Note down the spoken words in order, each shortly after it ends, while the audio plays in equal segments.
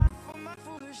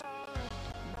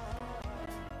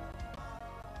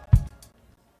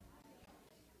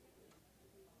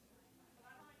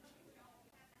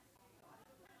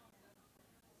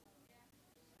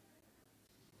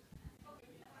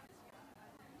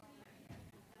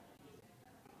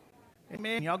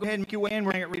Amen. Y'all go ahead and make your way in.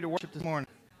 We're going to get ready to worship this morning.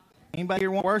 Anybody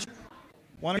here want to worship?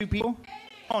 One or two people?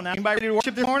 Come on now. Anybody ready to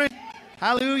worship this morning?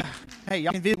 Hallelujah. Hey,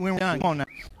 y'all can visit when we're done. Come on now.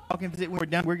 Y'all can visit when we're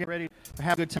done. We're getting ready to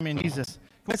have a good time in Jesus.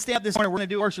 Let's stay up this morning. We're going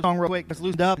to do a worship song real quick. Let's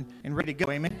loosen up and ready to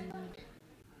go. Amen.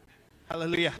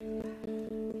 Hallelujah.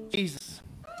 Jesus.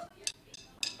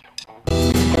 We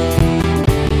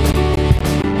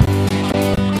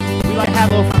like to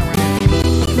have a little fun right now.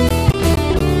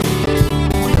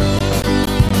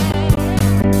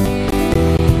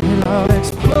 Love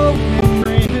explode and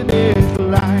bring it into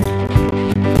life.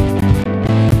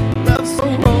 Love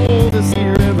so bold to see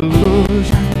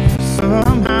revolution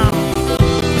somehow.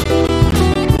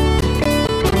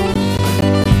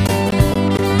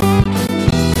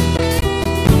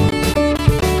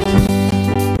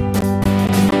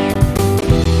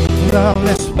 Love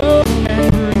explode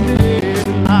and bring it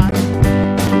into life.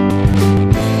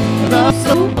 Love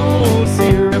so bold to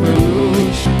see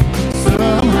revolution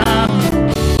somehow.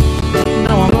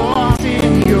 Now I'm lost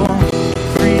in your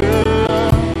freedom.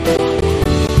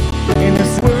 In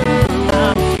this world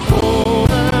I'm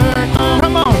overcome.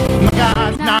 Come on. My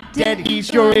God's not dead, he's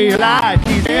surely alive.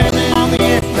 He's living on the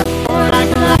inside. Lord, like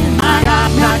a lion. My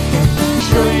God's not dead, he's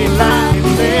surely alive.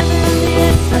 He's living on the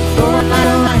inside. Lord, like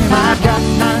a lion. My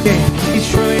God's not dead, he's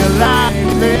surely alive.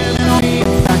 He's living on the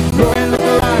inside. Lord, like a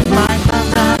lion. My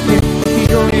God's not dead, he's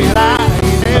surely alive.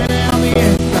 He's living on the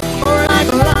inside. Lord, like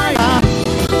a lion.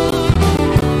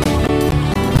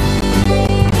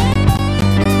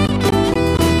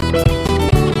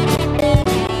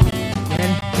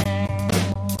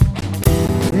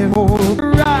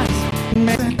 Rise,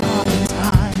 make it all the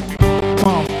time. Come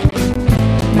on.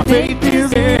 My faith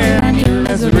is in your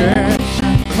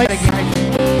resurrection. Play it again.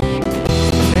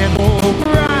 And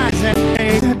rise and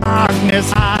make the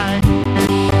darkness high.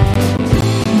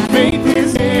 My faith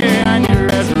is in your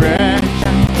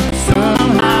resurrection.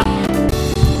 Somehow,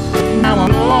 now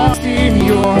I'm lost in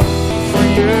your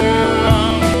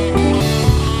freedom.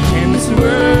 In this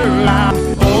world I've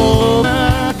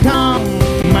overcome.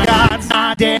 My God's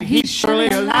not dead, he's surely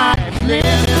alive.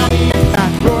 Living on the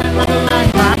inside, roaring like a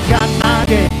lion. My God's not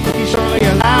dead, he's surely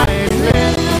alive.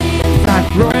 Living on the inside,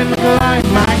 roaring like a lion.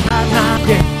 My God's not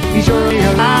dead, he's surely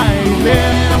alive.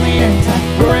 Living on the inside,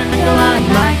 roaring like a lion.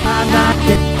 My God's not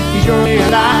dead, he's surely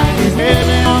alive. He's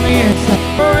living on the inside,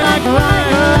 roaring like a lion.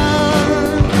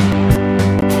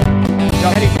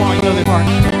 Y'all ready? Come on, you know this part.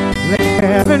 Let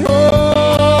heaven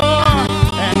roar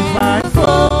and fight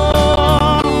for.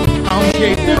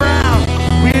 Shake the ground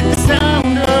with the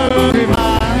sound of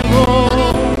revival.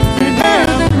 And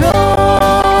heaven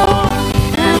roar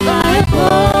and fire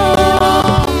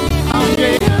fall. I'll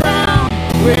shake the ground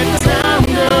with the sound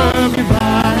of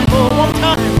revival. One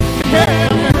time.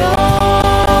 Heaven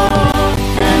roar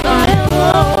and fire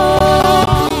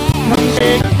fall. I'll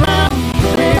shake the ground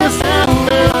with the sound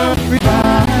of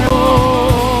revival.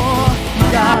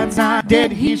 God's not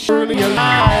dead, he's surely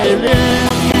alive. Living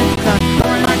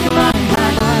like a lion.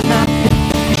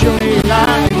 Surely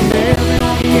alive, living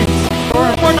on the inside. Or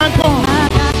one night more.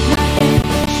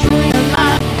 Surely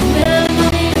alive, living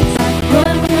on the inside.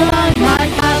 Living alive, my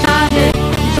God's not dead.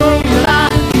 Surely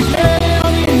alive, he's living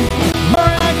on the inside.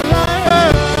 More like a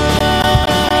lion.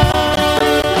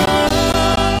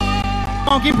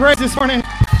 Come on, give praise this morning.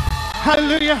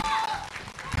 Hallelujah.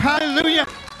 Hallelujah.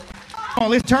 Come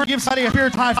on, let's turn. Give somebody a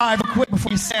spiritual high five real quick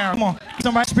before you sound. Come on, give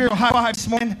somebody a spiritual high five this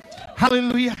morning.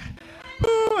 Hallelujah.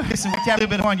 Woo. Listen, we can have a little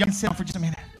bit of fun. You can sit down for just a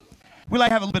minute. We like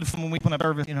to have a little bit of fun when we put up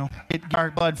service, you know, get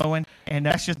our blood flowing, and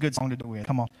that's just a good song to do with.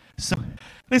 Come on. So,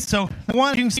 listen, so the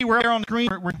one you can see we're there on the screen,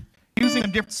 we're using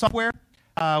some different software.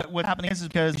 What happening is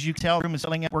because as you can tell, the room is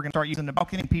filling up. We're going to start using the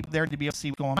balcony and people there to be able to see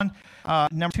what's going on.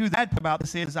 Number two, that about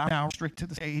this is I'm now restricted to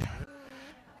the stage.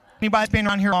 Anybody that's been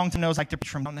around here long to knows like to preach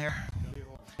from down there.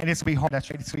 And it's going to be hard. That's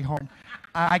right. It's going to be hard.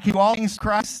 I keep all things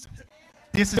Christ.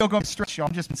 This is still going to stretch y'all.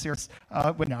 I'm just being serious.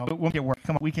 But no, it won't get work.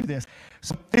 Come on, we can do this.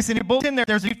 So listen, in your bulletin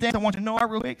there's a few things I want you to know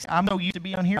real quick. I'm so used to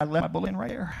being on here. I left my bulletin right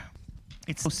there.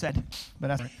 It's so sad, but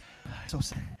that's right. So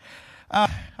sad.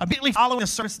 Immediately following the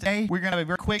service today, we're going to have a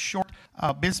very quick, short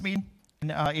business meeting.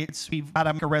 And we've got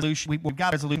to make a resolution. We've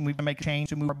got a resolution. We've got to make a change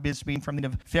to move our business meeting from the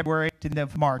end of February to the end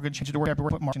of March. We're going to change the word February,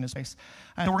 put March in this space.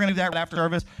 And we're going to do that right after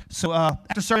service. So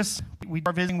after service, we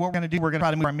are visiting what we're going to do. We're going to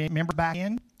try to move our members back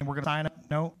in, and we're going to sign up,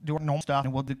 do our normal stuff,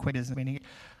 and we'll do quick business meeting.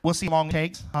 We'll see how long it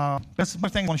takes. But some other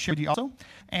things I want to share with you also.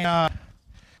 And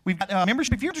We've got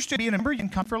membership. If you're interested in being a member, you can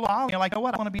come for a while. You're like, oh,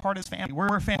 what? I want to be part of this family.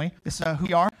 We're a family. This is who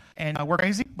we are. And we're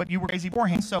crazy, but you were crazy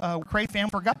beforehand. So we're a crazy family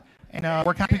for God. And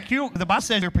we're kind of peculiar. The Bible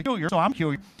says they're peculiar, so I'm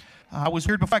peculiar. I was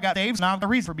weird before I got saved, and I have the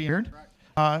reason for being weird.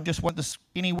 Just wasn't the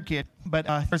skinny kid. But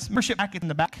there's membership back in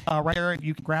the back right there.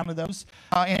 You can grab one of those.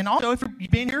 And also, if you've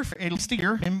been here for at least a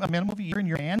year, a minimum of a year, and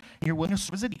you're a man, and you're willing to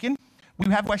serve as a deacon, we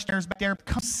have questionnaires back there.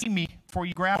 Come see me before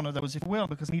you grab one of those, if you will,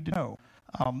 because we need to know.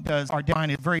 Because our deadline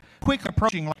is very quick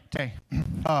approaching like today.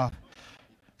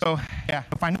 So, yeah,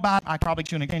 if I know about it, I probably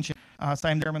shouldn't against you.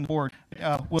 I'm there on the board.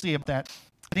 We'll see about that.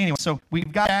 But anyway, so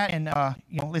we've got that, and,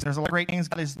 listen, there's a lot of great things.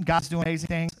 God's doing amazing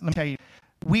things. Let me tell you,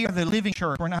 we are the living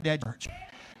church. We're not a dead church.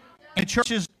 And the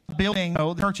church is building,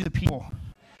 the church is the people.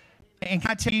 And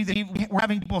can I tell you that we're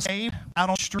having people saved out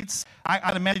on the streets? I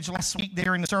got a message last week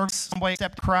there in the service. Somebody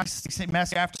accepted Christ. They sent a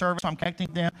message after service, so I'm connecting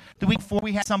to them. The week before,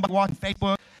 we had somebody watching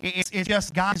Facebook. It's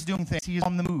just God is doing things. He is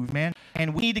on the move, man.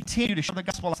 And we need to continue to share the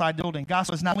gospel outside the building.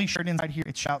 Gospel is not only shared inside here,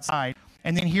 it's shared outside.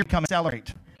 And then here come and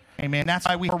celebrate. Amen. That's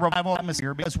why we have a revival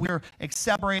atmosphere, because we're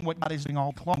celebrating what God is doing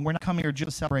all along. We're not coming here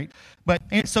just to celebrate. But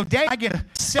so today I get to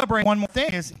celebrate one more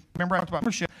thing. Remember I talked about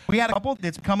membership. We had a couple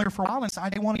that's come here for a while and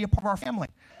decided they want to be a part of our family.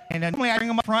 And normally I bring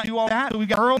them up front and do all that. So we've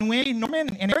got Earl and Winnie,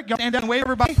 Newman, and Eric. Y'all stand down and wave,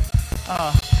 everybody.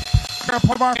 They're a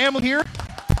part of our family here.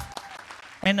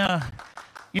 And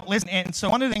listen, and so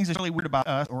one of the things that's really weird about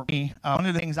us, or me, one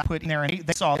of the things I put in there, and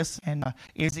they saw this, and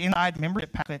is inside the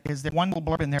membership packet, is that one little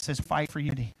blurb in there says, fight for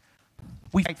unity.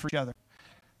 We fight for each other,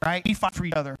 right? We fight for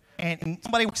each other. And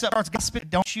somebody walks up, starts gossiping,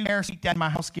 don't you dare speak that in my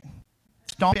house.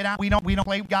 Don't get out. We don't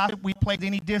play gossip. We play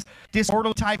any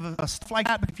disorderly type of stuff like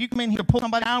that. But if you come in here to pull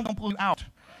somebody down, I'm going to pull you out.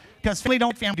 Because family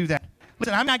do that.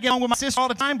 Listen, I'm not getting on with my sister all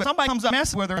the time, but somebody comes up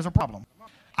messing with her, there's a problem.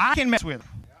 I can mess with her,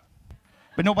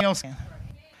 but nobody else can.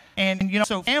 And,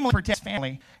 so family protects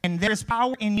family, and there's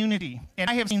power in unity.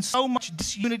 And I have seen so much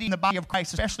disunity in the body of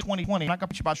Christ, especially 2020. I'm not going to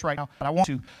preach about this right now, but I want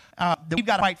to. That we've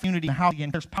got to fight for unity in the house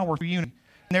again. There's power for unity.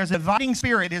 And there's a dividing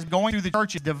spirit that is going through the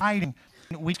church, is dividing.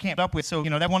 We can't put up with. So,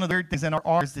 that's one of the weird things in our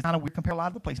art is that kind of we compare a lot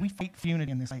of the places. We fight for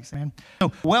unity in this place, man.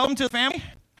 So, welcome to the family.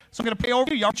 So I'm going to pray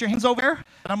over you. Y'all put your hands over there. And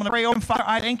I'm going to pray over you. Father,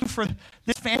 I thank you for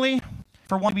this family,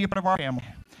 for wanting to be a part of our family.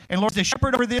 And Lord, the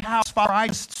shepherd over this house, Father, I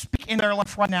just speak in their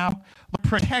life right now. Lord,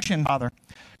 protection, Father.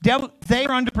 Devil, they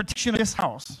are under protection of this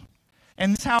house.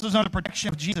 And this house is under protection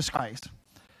of Jesus Christ.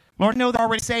 Lord, I know they're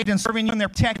already saved and serving you, and they're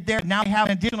protected there. Now they have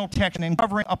an additional protection and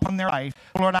covering upon their life.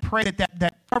 Lord, I pray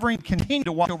that covering continue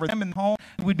to watch over them in the home.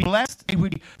 They would be blessed. They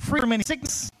would be free from any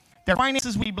sickness. Their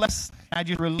finances would be blessed. I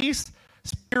just release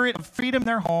spirit of freedom in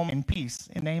their home and peace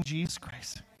in the name of Jesus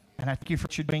Christ. And I thank you for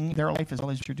what you're doing in their life as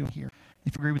well as what you're doing here.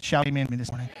 If you agree with, shout amen to me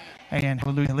this morning. Amen.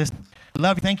 Hallelujah. Listen, I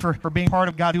love you. Thank you for being part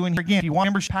of God doing here again. If you want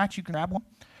membership packs, you can grab one.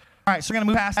 All right, so we're going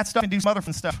to move past that stuff and do some other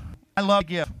fun stuff. I love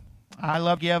give.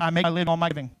 I make my living on my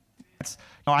giving.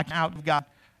 I can out of God.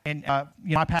 And,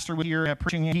 my pastor was here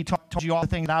preaching, and he told you all the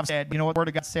things that I've said. You know what the Word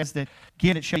of God says, that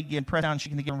give it, shall be given, press down, she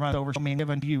can give and run over, so me and give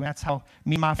unto you. That's how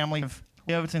me and my family have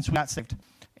lived since we got saved.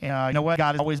 And you know what?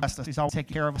 God has always blessed us. He's always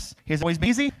taken care of us. He's always been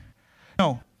easy?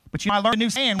 No. But I learned a new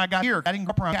saying when I got here. I didn't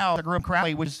grow up around cows. I grew up in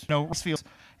Crowley, which is, Westfields.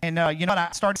 And you know what?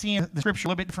 I started seeing the Scripture a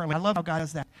little bit differently. I love how God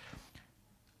does that.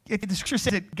 The Scripture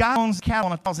says that God owns cattle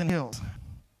on 1,000 hills.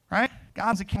 Right? God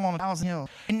owns a cattle on 1,000 hills.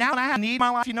 And now that I have need in my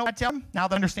life, what I tell them? Now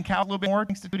that I understand cows a little bit more,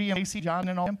 thanks to Judy and AC, John,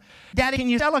 and all them. Daddy, can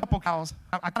you sell a couple cows?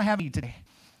 I kind of have need today.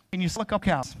 Can you sell a couple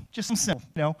cows? Just some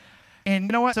simple, And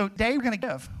you know what? So today we're going to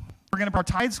give. We're going to bring our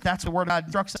tithes. That's the word God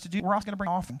instructs us to do. We're also going to bring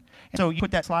offering. And so you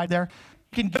put that slide there.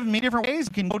 You can give in many different ways.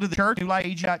 You can go to the church, New Life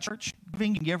Age Church.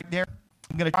 Giving, you can give there.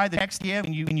 I'm going to try the text give,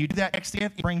 and you do that text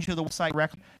give, it brings you to the website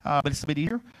directly, but it's a bit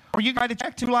easier. Or you can write a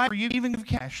check to Life, or you even give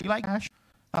cash. You like cash?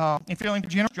 If you're feeling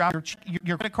generous, drop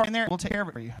your credit card in there. We'll take care of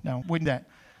it for you. No, wouldn't that?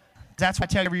 That's why I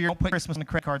tell you every year, don't put Christmas on the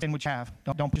credit cards in which you have.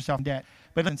 Don't put yourself in debt.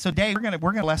 But listen, so today we're gonna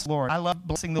bless the Lord. I love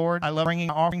blessing the Lord. I love bringing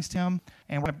offerings to Him,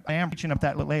 and I am preaching up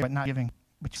that later, but not giving.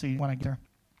 But you see when I get there.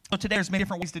 So today there's many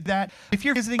different ways to do that. If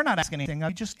you're visiting, we're not asking anything.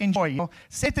 You just enjoy.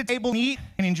 Sit at the table and eat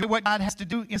and enjoy what God has to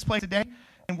do in this place today.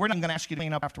 And we're not going to ask you to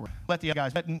clean up afterward. Let the other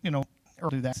guys, Earl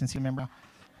do that since you remember.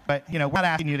 But, we're not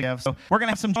asking you to give. So we're going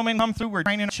to have some gentlemen come through. We're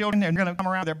training our children. They're going to come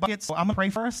around their buckets. So I'm going to pray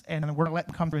first, and we're going to let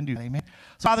them come through and do that. Amen.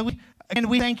 So, Father,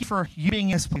 we thank you for you being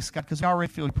in this place, God, because we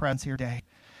already feel your presence here today.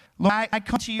 Lord, I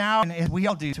come to you now, and as we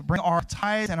all do, to bring our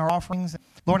tithes and our offerings.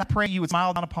 Lord, I pray you would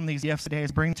smile down upon these gifts today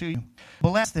as bring to you.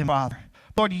 Bless them, Father.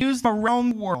 Lord, use them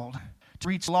around the world to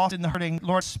reach the lost and the hurting.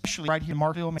 Lord, especially right here in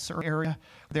Martville, Minnesota area, where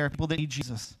there are people that need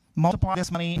Jesus. Multiply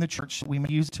this money in the church that we may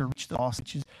use to reach the lost,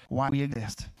 which is why we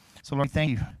exist. So, Lord,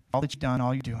 thank you for all that you've done,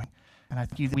 all you're doing. And I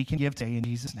thank you that we can give today in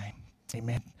Jesus' name.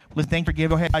 Amen. Listen, thank you for giving.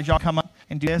 Go ahead, guys, y'all come up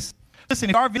and do this. Listen,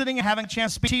 if you are visiting and having a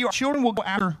chance to speak to your children, we'll go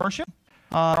after worship.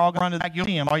 They're all going to run to the back. You'll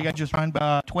see them. All you got to just run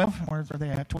 12. Where are they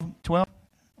at? 12?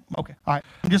 Okay. All right.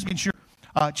 I'm just making sure.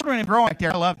 Children are growing back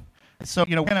there. I love it. So,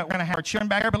 we're gonna have our children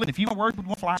back there. But if you want to worship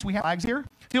with flags, we have flags here.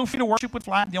 Feel free to worship with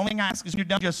flags. The only thing I ask is when you're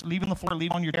done, just leave on the floor,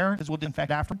 leave on your chair, because we'll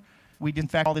disinfect after. We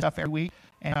disinfect all this stuff every week.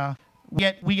 And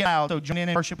we get out. So join in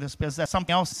and worship with us, because that's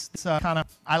something else. It's I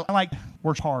like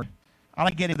worship hard. I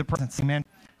like getting the presence, amen.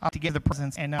 I like to give the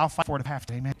presence, and I'll fight for it if I have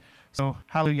to, amen. So,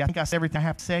 hallelujah. I think I said everything I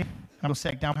have to say. I'm going to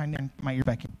sit down behind there and put my ear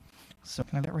back in. So,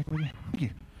 can I let right with you? Thank you.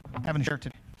 Having a shirt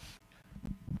today.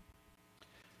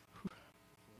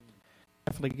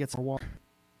 Definitely get some water.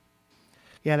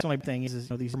 Yeah, that's the only thing is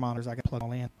these monitors I can plug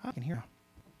all in. I can hear them.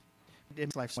 It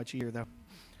makes life so much easier, though.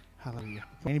 Hallelujah.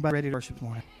 Anybody ready to worship this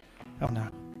morning? Oh, no.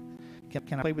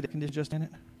 Can I play with the condition just in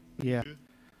it? Yeah.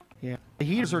 Yeah. The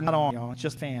heaters are not on, y'all. It's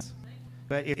just fans.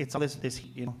 But it's all this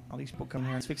heat, all these people come here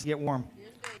and it's fixed to get warm.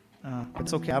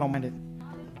 It's okay. I don't mind it.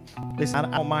 Listen,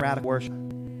 I don't mind radical worship. I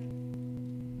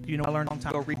learned a long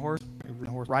time ago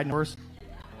riding a horse.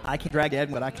 I can't drag a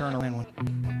dead one, but I can turn a in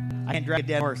one. I can't drag a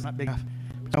dead horse. Not big enough.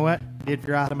 But you know what? I did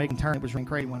figure out how to make him turn. It was really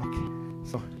crazy one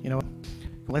week. So, you know what?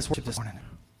 Let's worship this morning.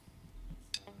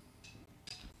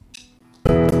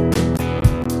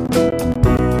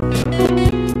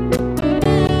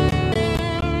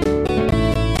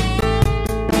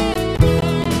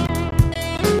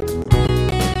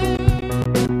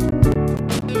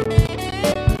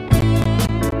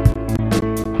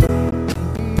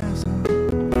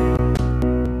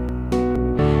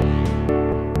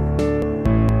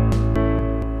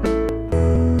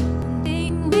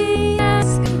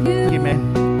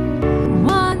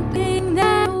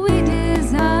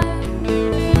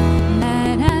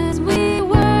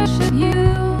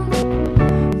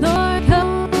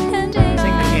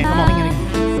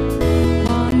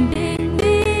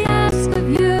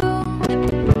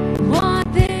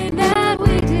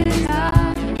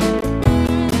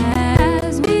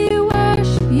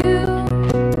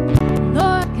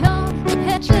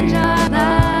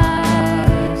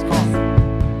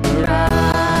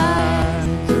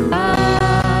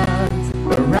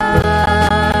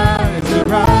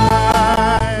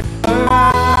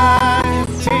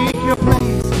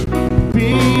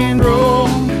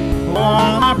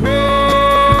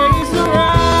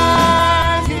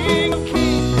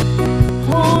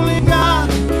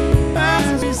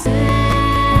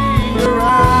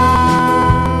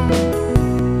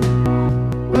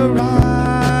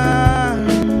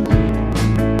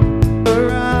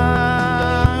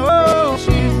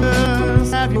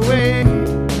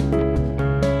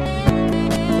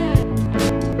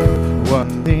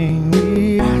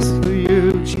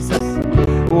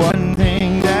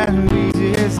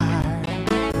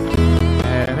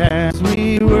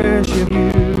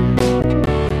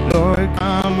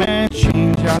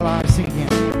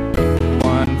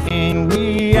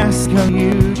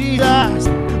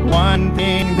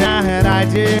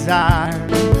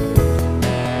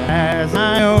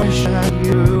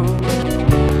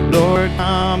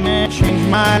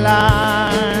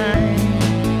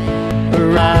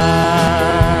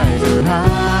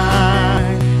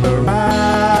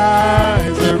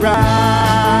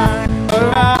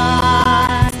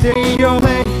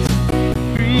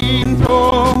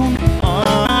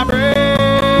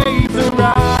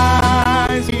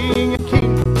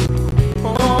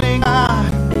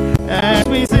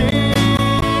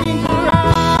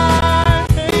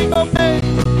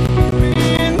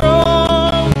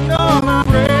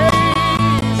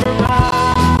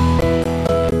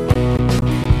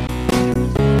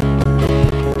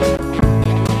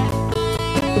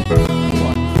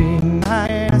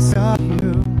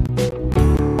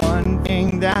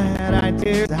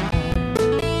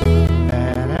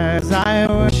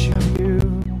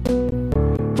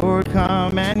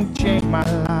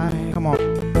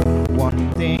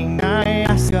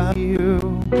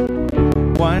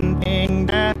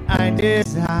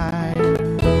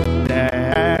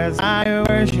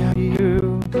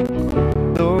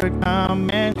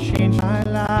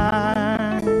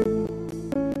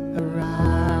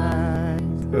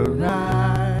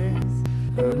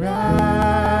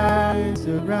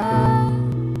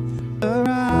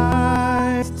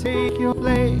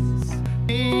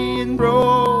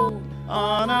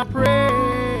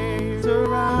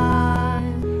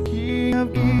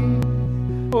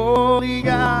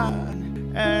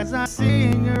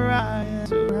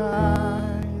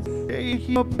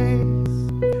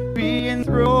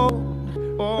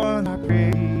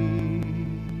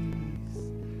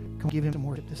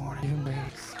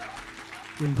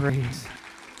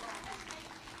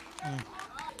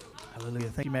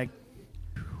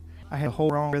 I had a whole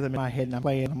wrong rhythm in my head, and I'm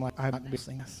playing. I'm like, I'm not going to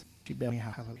sing this. She bailed me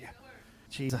out. Hallelujah.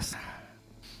 Jesus.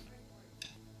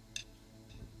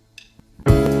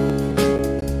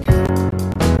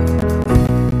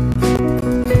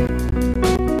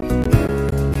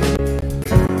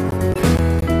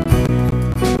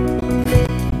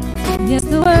 Yes,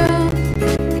 the world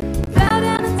bow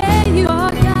down and say you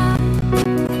are God.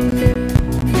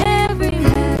 Every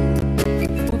man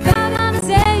will bow down and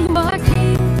say you are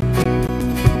King.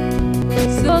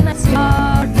 So let's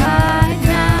start right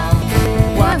now.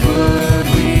 Why would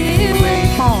we wait?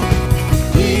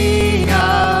 King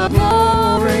of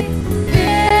glory,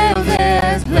 fill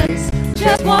this place.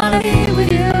 Just wanna be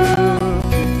with you.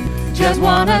 Just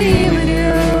wanna be with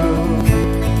you.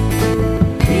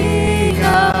 King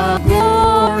of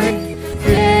glory,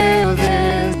 fill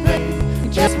this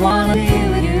place. Just wanna be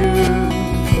with you.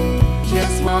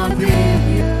 Just wanna be with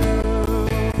you.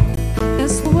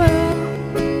 This world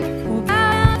will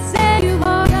bow down and say you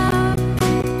are God.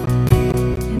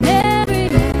 And every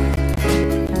man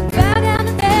will bow down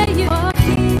and say you are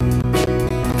King.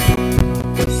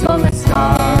 So let's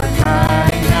start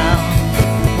right now.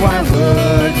 Why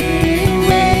would we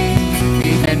wait?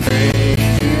 We can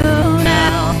praise you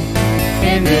now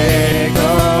in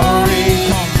victory.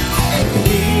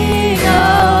 King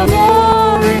of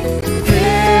glory,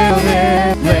 fill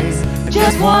this place.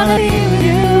 Just wanna be with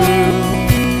you.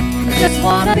 Just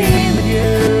wanna be with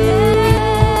you.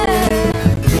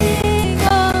 King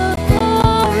of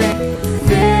glory,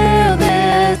 fill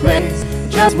this place.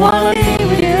 Just wanna be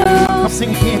with you. I'll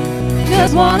sing again.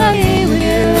 Just wanna be with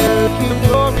you. King of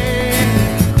glory.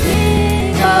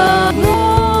 King of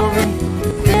glory,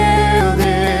 fill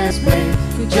this place.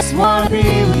 Just wanna be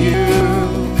with you.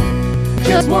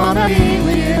 Just wanna be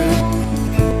with you.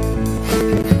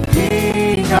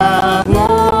 King of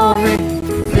glory,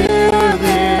 fill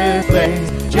this place.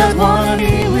 Just wanna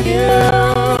be with you.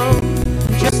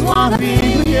 Just wanna be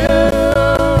with you.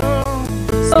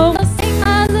 So we'll sing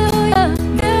hallelujah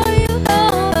till you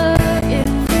come again.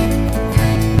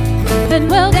 Then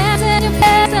we'll dance in your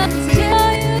presence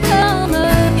till you come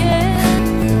again.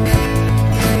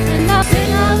 And I'll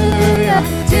sing hallelujah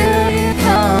till you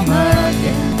come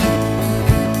again.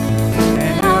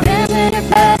 And I'll dance in your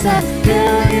presence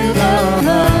till you come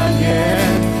again.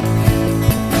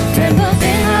 And we'll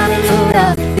sing hallelujah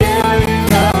till you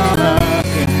come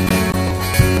again.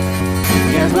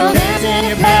 Yes, we'll dance in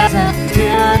your presence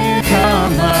till you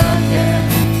come again.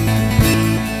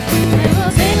 And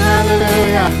we'll sing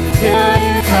hallelujah till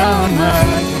you come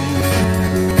again.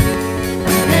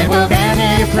 And we'll dance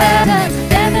in your presence,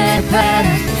 dance in your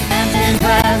presence, dance in your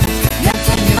presence, dance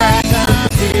in your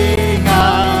presence. King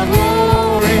of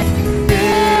glory,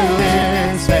 fill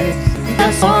this space.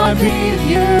 Just wanna be with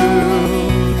you.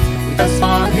 Just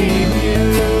wanna be with you.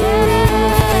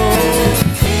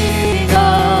 King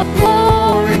of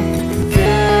glory,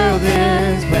 fill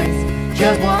this place.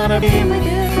 Just wanna be with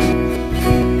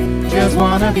you. Just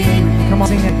wanna be with you. Come on,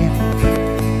 sing it again.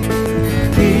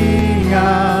 King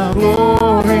of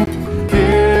glory,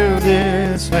 fill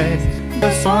this place.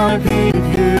 Just wanna be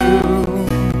with you.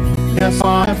 Just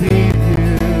wanna be with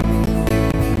you.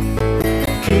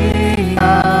 King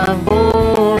of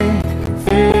glory,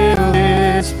 fill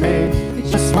this place.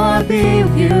 Just wanna be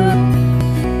with you.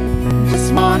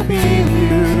 Just wanna be with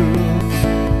you.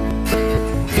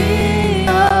 King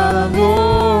of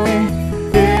glory,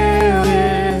 fill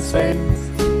this place.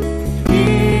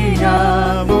 King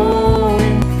of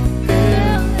glory,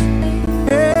 fill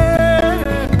this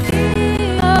place.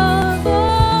 King of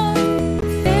glory,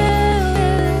 fill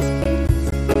this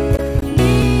place.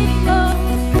 King of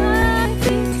my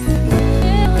peace,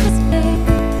 fill this place.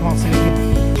 Come on, sing it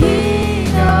again.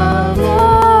 King of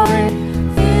glory,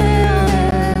 fill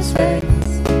this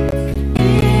place.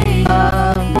 King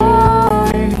of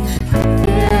glory,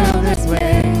 fill this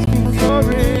place.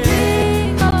 Glory.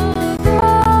 King of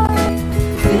glory,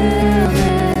 fill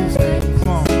this place.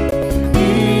 Come on.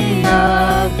 King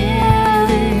of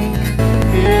beauty,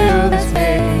 fill this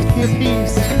place. His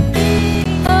peace.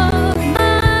 King of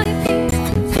my peace,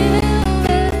 fill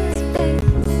this place.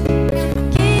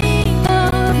 King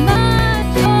of my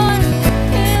joy,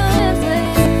 fill this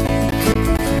place.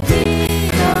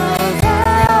 King of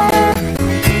power,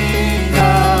 King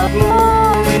of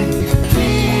glory,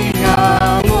 King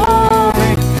of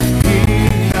glory,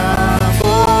 King of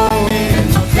glory.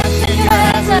 Dance in your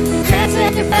presence, dance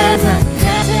in your presence,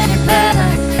 dance in your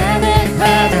presence, dance in your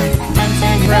presence, dance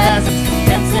in your presence,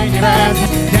 dance in your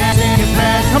presence, dance in your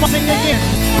presence. Come on, sing it again.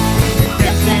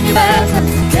 Dance in your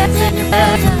presence, dance in your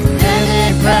presence, dance in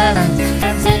your presence,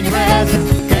 dance in your presence,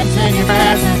 dance in your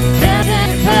presence, dance in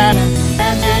your presence,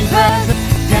 dance in your presence.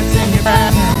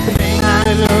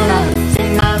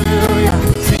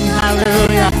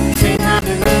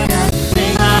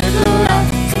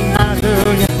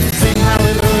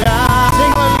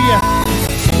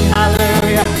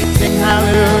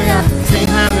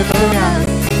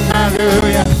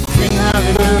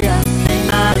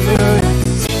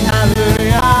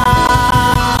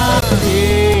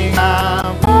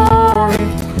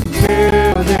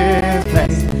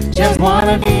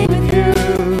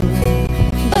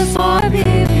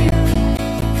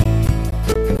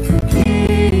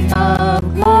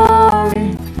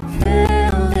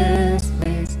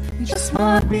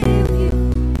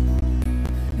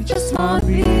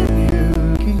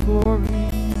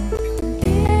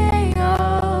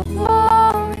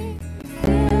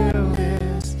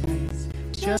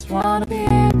 wanna be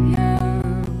with you.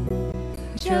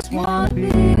 I just wanna be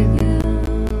with you.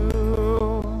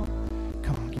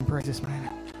 Come on, give him praise this man.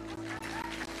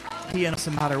 He in us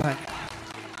no matter what.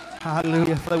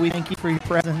 Hallelujah. Father, we thank you for your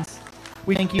presence.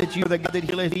 We thank you that you are the God that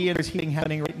healeth thee, and there's healing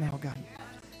happening right now, God.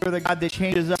 You're the God that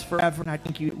changes us forever, and I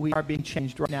thank you we are being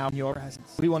changed right now in your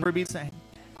presence. We will never be the same.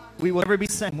 We will never be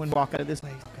the same when we walk out of this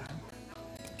place, God.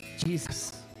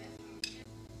 Jesus.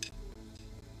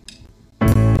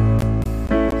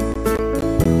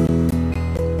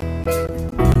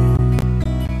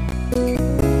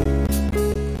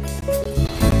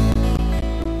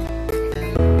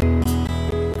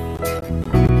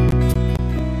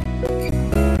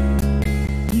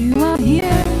 You are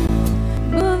here,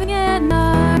 moving in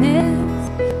our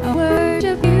midst. I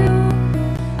worship you,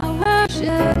 I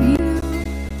worship you.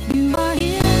 You are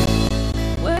here,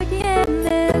 working in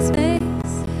this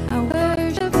place.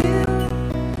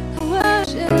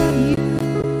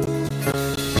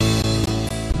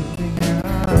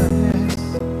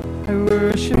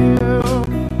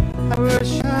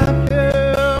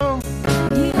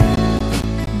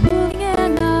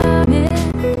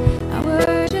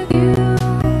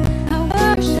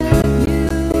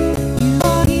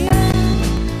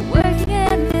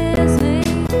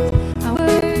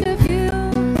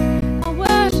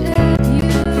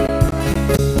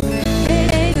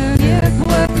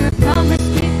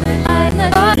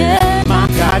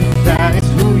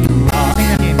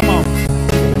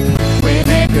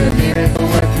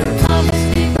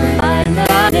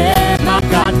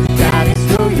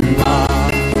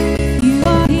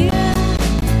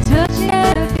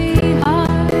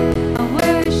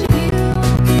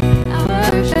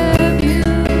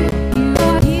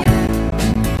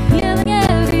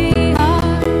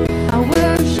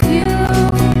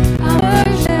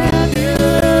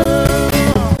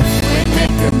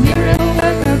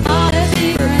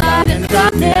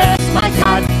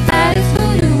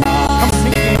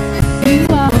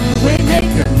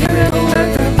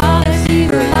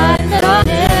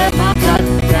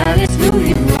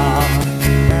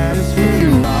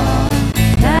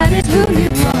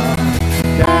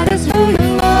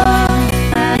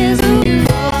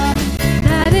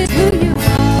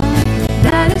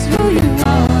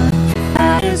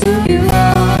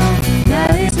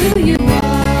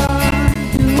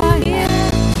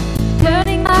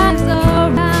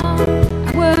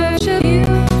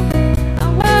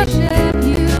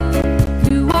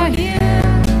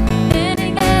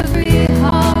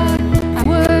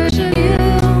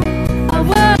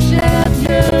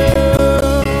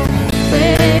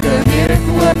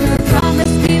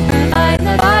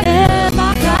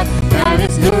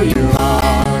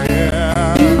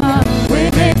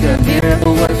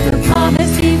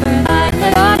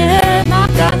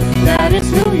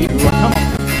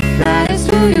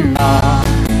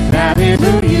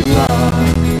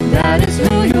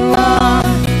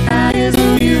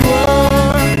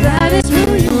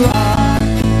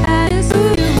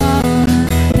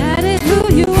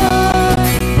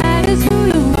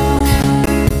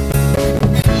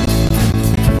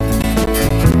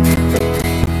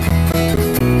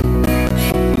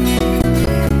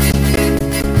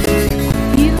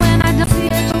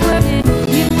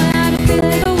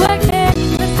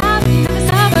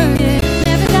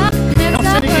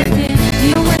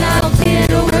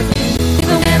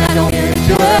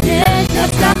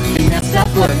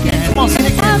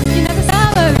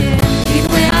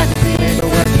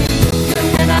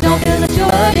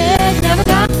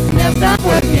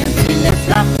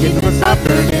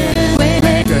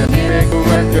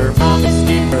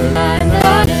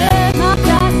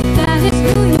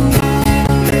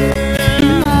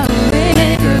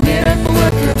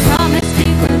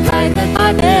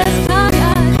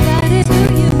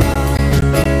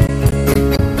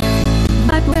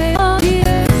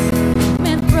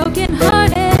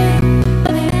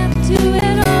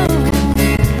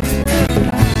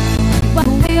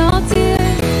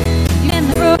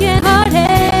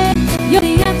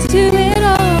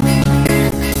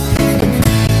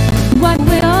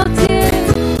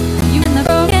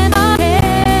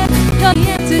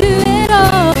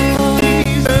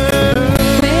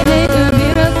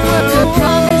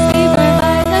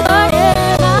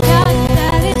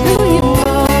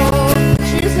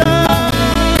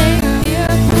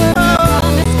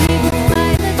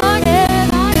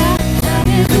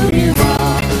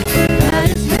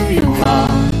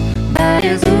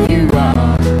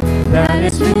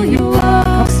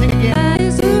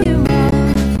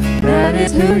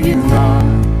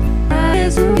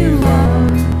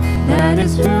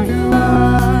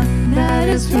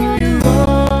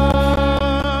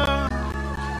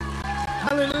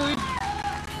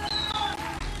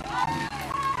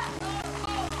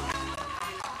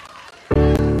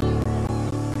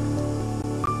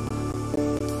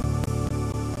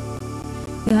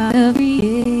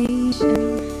 creation.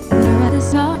 You're at the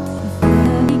start before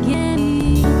the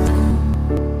beginning.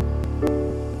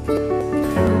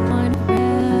 No point of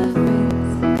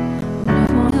reference. No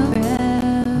point of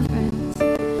reference.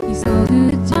 You so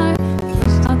good at time. You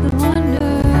start the wonder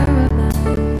of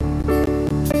life.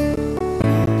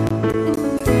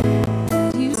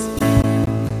 You speak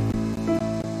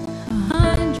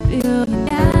 100 billion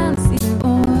galaxies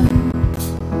born.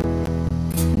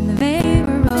 In the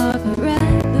vapor of a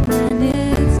breath, the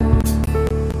planet's on.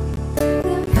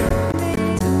 The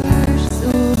makes the worship so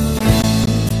alive.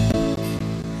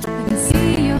 I can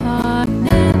see your heart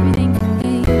and everything you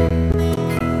made.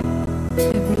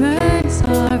 Every burning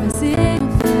star, a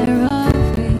single fire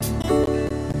of faith.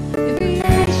 Every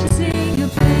creation sing your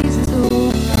praises so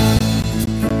alive.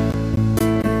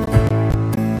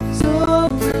 So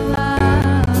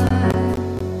alive.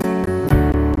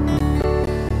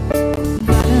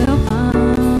 Got no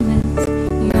comments.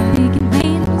 You only can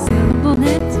paint a syllable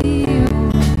empty.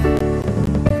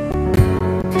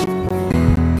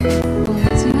 But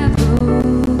once you have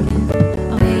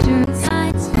broken all major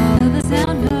signs, follow the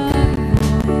sound of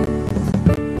your voice.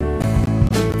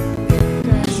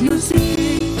 As you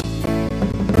see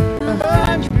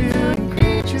 100 billion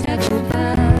creatures that you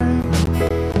have,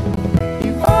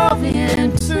 evolving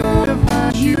in pursuit of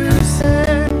what you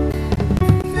said.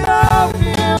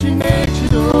 Feel your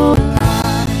nature's all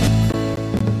alive.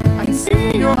 I can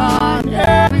see your heart and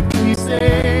everything you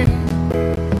say.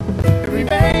 Every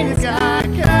vein has got a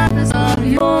canvas of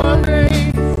your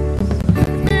grace.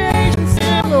 Creation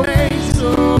symbol is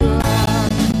so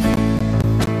alive.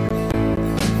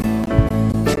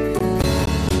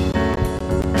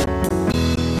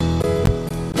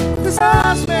 The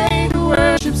stars made to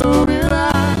worship, so will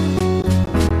I.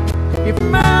 If the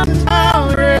mountains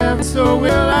howl forever, so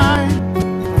will I.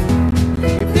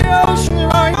 If the ocean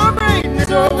roar your greatness,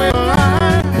 so will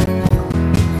I.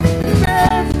 If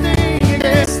everything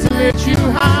exists to lift you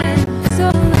high, so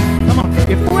alive. come on.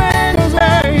 If the wind goes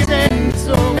where you stand,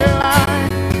 so will I.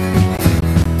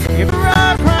 If the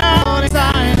rock crown is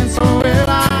silent, so will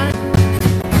I.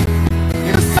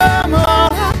 If the sun will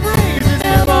all our praises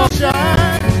ever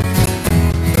shine,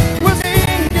 we'll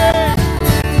sing again.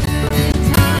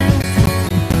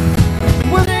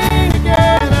 We'll sing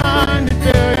again 100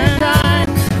 billion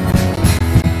times.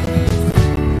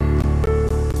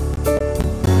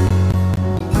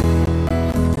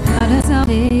 God of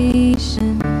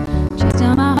salvation, chase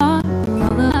down my heart for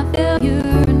all of my failure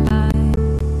and pride.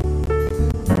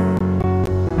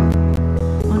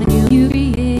 On a hill you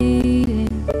created,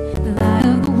 the light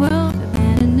of the world,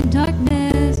 abandoned in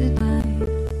darkness at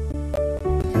night.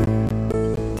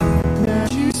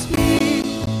 As you speak,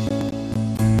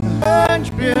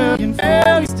 100 billion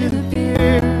failures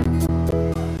disappear.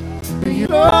 But you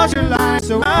lost your life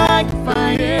so I can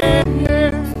find it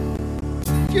here.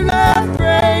 You left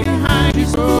great behind you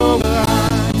so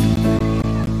alive.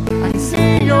 I can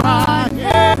see your heart,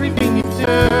 everything you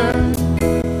do.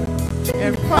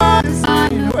 Every part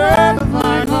inside your world of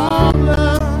heart, all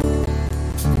love.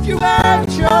 You have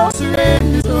your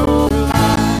surrender so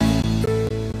alive.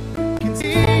 Can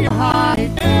see your heart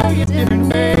in million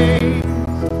different ways.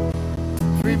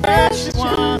 Every precious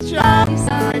one shot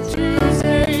beside to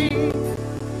save.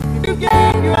 You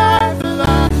gave your life for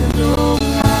love to go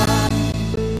alive.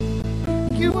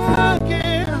 You work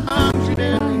it 100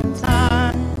 billion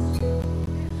times.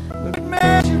 But the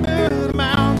measurement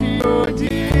amount of your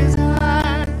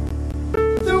desire,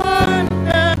 the one who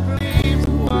never leaves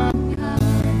the one behind.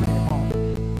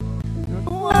 You're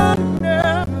the one who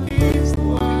never leaves the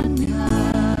one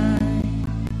behind.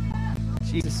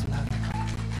 Jesus, love you.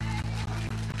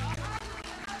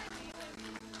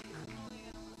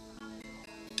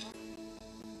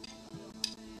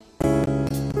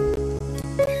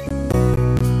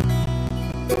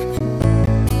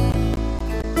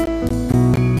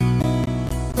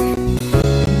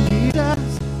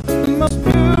 Jesus, the most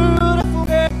beautiful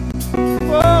day,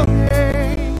 beautiful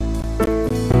day.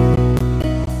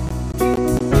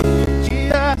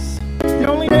 Jesus, the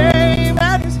only name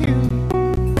that is healing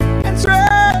and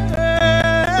strength.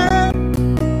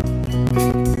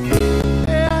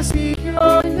 Yeah, I speak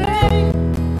your name,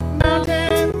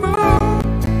 mountain move,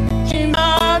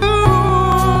 Shimadu,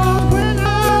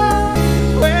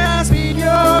 when I speak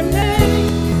your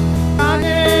name,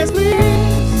 mountains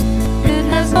leaves, it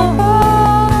has no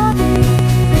holding.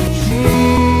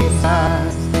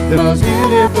 Jesus, the most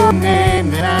beautiful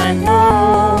name that I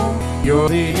know. You're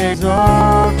the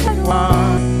exalted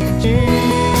one,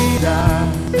 Jesus.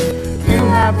 You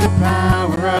have the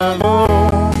power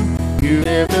alone. You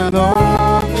live the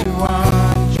lonely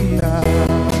one, Jesus.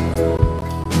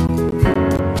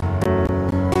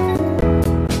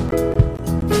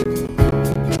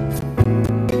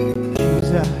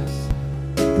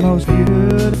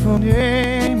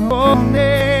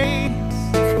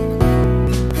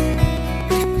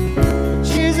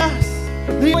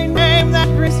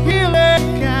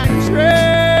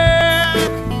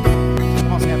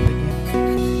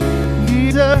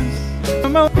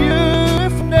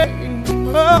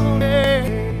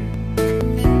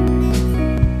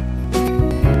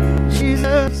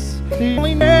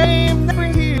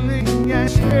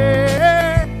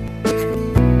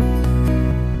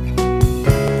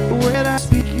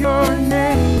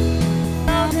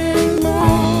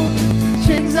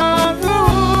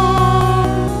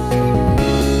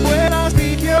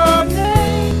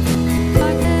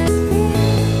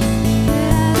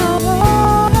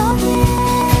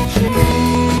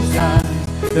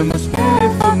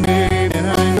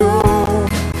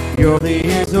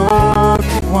 only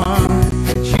one.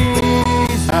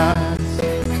 Jesus,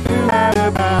 you have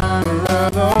the power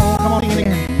alone. Come on, sing it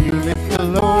again. You lift the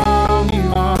lonely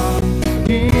one.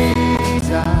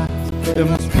 Jesus, the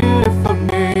most beautiful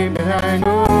name that I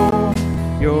know.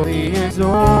 You're the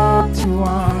exalted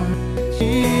one.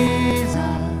 Jesus,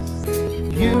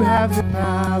 you have the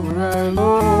power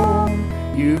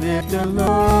alone. You lift the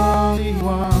lonely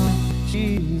one.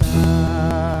 Jesus.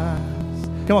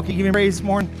 Come on, can you give him praise this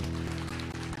morning?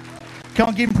 Come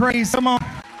on, give him praise. Come on.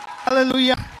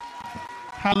 Hallelujah.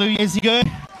 Hallelujah. Is he good?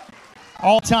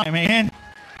 All time, amen.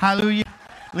 Hallelujah.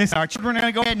 Listen, our children are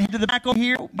going to go ahead and head to the back over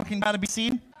here. You can about to be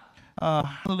seated.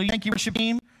 Hallelujah. Thank you, worship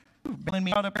team. Bailing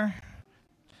me out up there.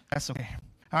 That's okay. All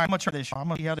right, I'm going to try this. I'm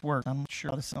going to see how it works. I'm not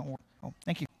sure how this is going to work. Oh,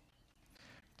 thank you.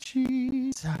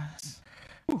 Jesus.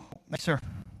 Ooh, thanks, sir.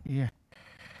 Yeah.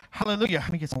 Hallelujah.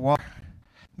 Let me get some water.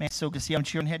 Man, it's so good to see our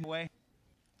children heading away.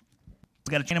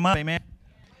 We got to train them up, amen.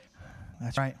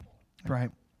 That's right. That's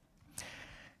right.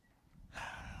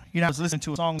 You know, I was listening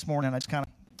to a song this morning, and I just kind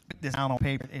of put this down on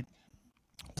paper. It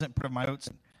wasn't part of my notes.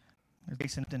 There's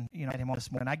Jason, you know, I had him on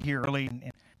this morning. I get here early,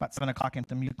 and about 7 o'clock, and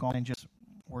the music on, and just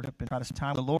worship and try to spend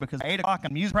time with the Lord, because at 8 o'clock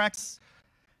on music practice,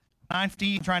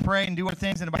 9:50, trying to pray and do other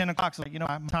things, and about 10 o'clock, so, you know,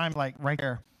 my time's like right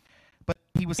there. But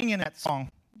he was singing that song.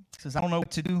 He says, I don't know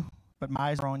what to do, but my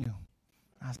eyes are on you.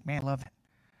 I was like, man, I love that.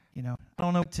 You know, I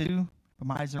don't know what to do, but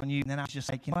my eyes are on you. And then I was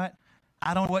just like, you know what?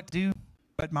 I don't know what to do,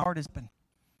 but my heart is open.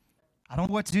 I don't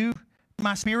know what to do, but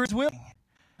my spirit's willing.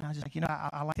 And I was just like, you know,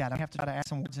 I like that. I have to try to add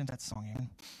some words into that song. Amen.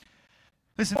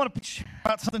 Listen, I want to preach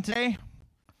about something today.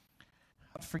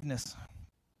 About forgiveness.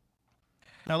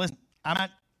 Now, listen,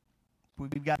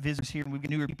 we've got visitors here, and we've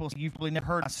got newer people, so you've probably never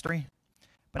heard my story.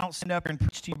 But I don't stand up here and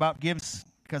preach to you about forgiveness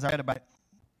because I read about it.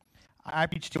 I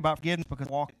preach to you about forgiveness because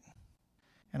I walk it.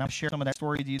 And I'll share some of that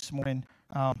story with you this morning.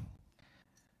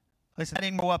 Listen, I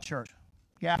didn't grow up church.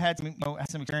 Yeah, I had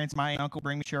some experience. My uncle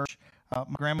bring me to church. My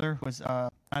grandmother was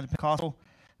Pentecostal.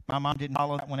 My mom didn't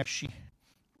follow that whenever she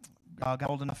got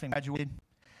old enough and graduated.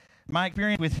 My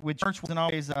experience with church wasn't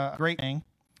always a great thing.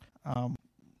 Trying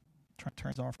to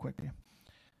turn this off quickly.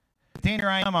 But then here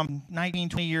I am. I'm 19,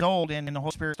 20 years old, and the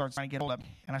Holy Spirit starts trying to get hold of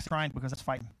me. And I started crying because I was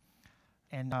fighting.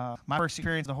 And my first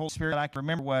experience of the Holy Spirit I can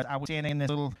remember was I was standing in this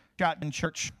little shotgun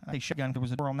church. I say shotgun. There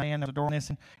was a door on the end, there was a door on this,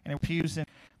 and there were pews.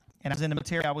 And I was in the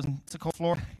military. I was in Cold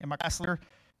Floor, and my class leader.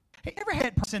 Hey, you ever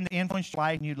had a person that influenced your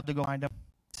life and you'd to go find him?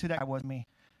 Who that guy was me.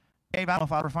 Dave, I don't know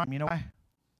if I'll ever find him. You know why?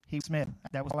 He was Smith.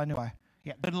 That was all I knew.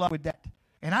 Yeah, good luck with that.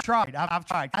 And I tried. I've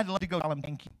tried. I'd love to go tell him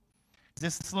thank you.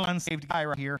 This little unsaved guy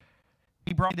right here,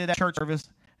 he brought me to that church service,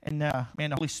 and man,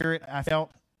 the Holy Spirit, I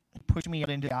felt, pushed me out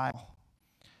into the aisle.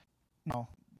 No,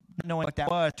 knowing what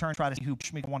that was, turned to try to see who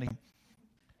pushed me to want him.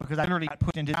 Because I literally got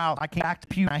pushed into the aisle. I came back to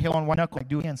the pew, and I held on one knuckle, like,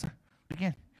 do it again, sir. Do it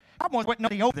again. I was waiting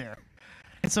nothing over there.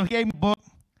 And so he gave me a book,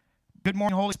 Good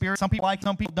Morning, Holy Spirit. Some people like it,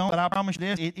 some people don't, but I promise you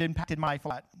this, it impacted my life a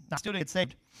lot. I still didn't get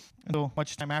saved until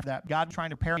much time after that. God was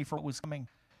trying to prepare me for what was coming.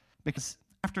 Because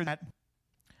after that,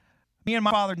 me and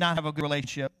my father did not have a good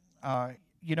relationship.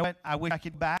 You know what? I wish I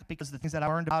could go back because the things that I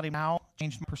learned about him now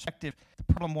changed my perspective. The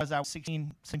problem was I was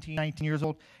 16, 17, 19 years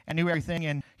old. I knew everything,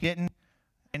 and he didn't.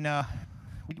 And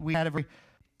we had a very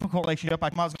difficult relationship. I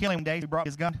was going to kill him one day. He brought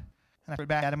his gun. And I put it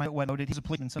back at him. I wasn't loaded. He was a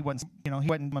policeman, so he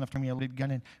wasn't enough to me a loaded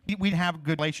gun. And we didn't have a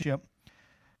good relationship.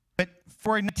 But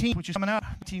for 19, which is coming up,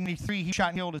 1983, he shot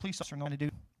and killed a police officer. Nothing to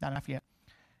do. Not enough yet.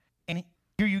 And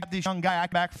here you got this young guy. I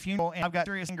come back for funeral, and I've got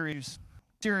serious anger issues.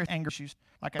 Serious anger issues.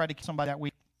 Like I tried to kill somebody that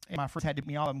week. And my first had to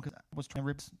be all of them because I was trying to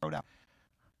rip his throat out.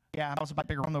 Yeah, I was about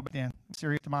bigger one though, but then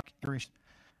serious to my curious.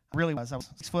 I really was. I was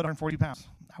 6 foot, 140 pounds.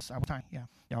 I was tiny. Yeah.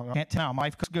 I can't tell. My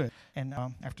life was good. And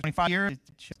after 25 years,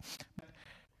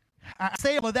 I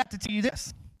say all of that to tell you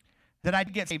this, that I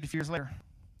did get saved a few years later.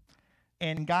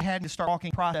 And God had to start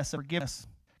walking the process of forgiveness.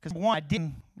 Because one, I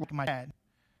didn't look at my dad.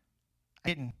 I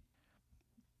didn't.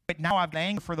 But now I've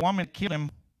anger for the woman that killed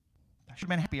him. I should have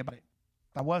been happy about it.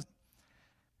 I wasn't.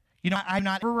 You know, I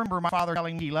not ever remember my father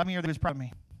telling me he loved me or that he was proud of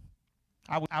me.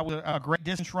 I was a great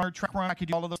distance runner, track runner. I could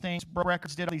do all of those things, broke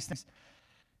records, did all these things.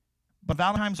 But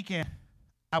Valentine's weekend,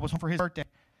 I was home for his birthday.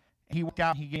 And he walked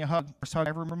out and he gave me a hug. First hug I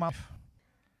ever remember in my life.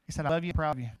 He said, I love you,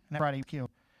 proud of you. And that Friday he was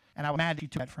killed. And I was mad that you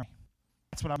took that from me.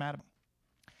 That's what I'm mad about.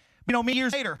 You know, many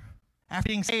years later, after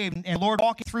being saved and the Lord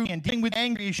walking through and dealing with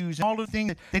anger issues and all the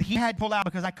things that he had pulled out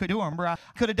because I couldn't do them. I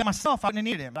could have done myself. I wouldn't have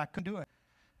needed him, but I couldn't do it.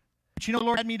 But you know what the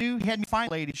Lord had me do? He had me find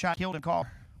a lady, shot, killed, and call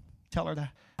her. Tell her that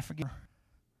I forgive her.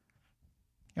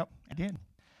 Yep, I did.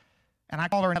 And I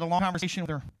called her and had a long conversation with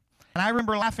her. And I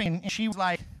remember laughing, and she was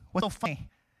like, what's so funny?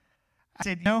 I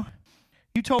said, you know,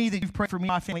 you told me that you've prayed for me and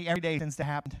my family every day since that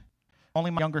happened.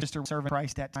 Only my younger sister was serving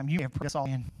Christ that time. You have put us all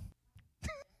in.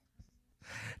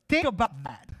 Think about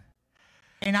that.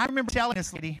 And I remember telling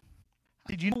this lady,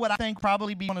 did you know what I think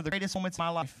probably be one of the greatest moments of my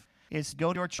life is to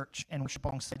go to our church and worship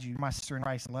alongside you, my sister in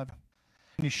Christ, I love you.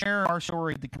 And to share our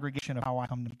story with the congregation of how I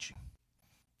come to meet you.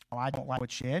 Oh, I don't like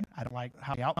what you did. I don't like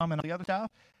how the outcome and all the other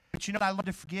stuff. But you know, I love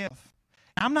to forgive.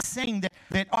 And I'm not saying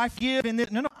that I forgive and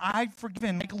that, no, I've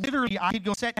forgiven. Like literally, I could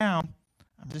go sit down.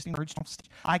 I'm just encouraged.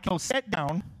 I could go sit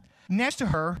down next to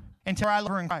her and tell her I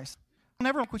love her in Christ. I'll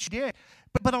never like what she did.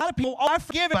 But a lot of people, I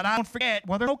forgive it, but I don't forget.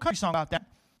 Well, there's no country song about that.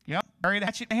 Yep, bury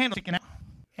that shit in the handle, sticking out,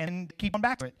 and keep on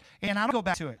back to it. And I don't go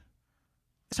back to it.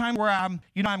 It's time where I'm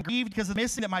grieved because of the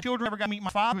missing that my children never got to meet my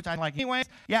father, which I like anyways.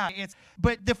 Yeah,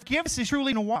 but the forgiveness is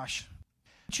truly in a wash.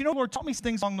 But you know, the Lord taught me some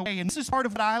things along the way, and this is part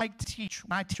of what I like to teach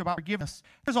when I teach about forgiveness.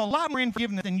 There's a lot more in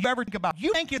forgiveness than you ever think about.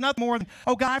 You think it's nothing more than,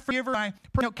 oh, God, I forgive her. I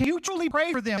pray. No, can you truly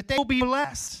pray for them that they will be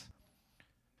blessed?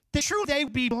 That truly they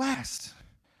will be blessed.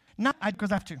 Not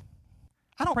because I have to.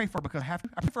 I don't pray for her because I have to.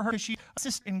 I pray for her because she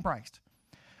assists in Christ.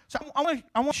 So I want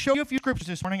to show you a few scriptures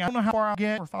this morning. I don't know how far I'll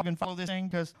get or if I can follow this thing,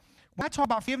 because when I talk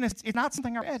about forgiveness, it's not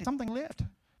something I read. It's something lived.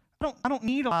 I don't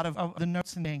need a lot of the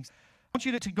notes and things. I want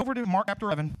you to go over to Mark chapter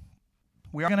 11.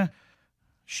 We are going to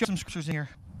show some scriptures in here.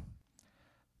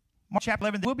 Mark chapter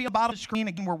 11. There will be a bottom screen.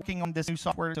 Again, we're working on this new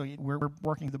software, so we're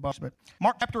working the bus. But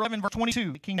Mark chapter 11, verse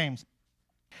 22, the King James.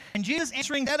 And Jesus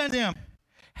answering said unto them,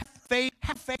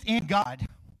 have faith in God.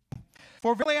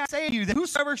 For verily I say to you, that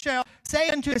whosoever shall say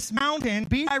unto this mountain,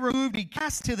 be thou removed, be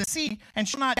cast to the sea, and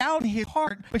shall not doubt in his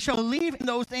heart, but shall believe in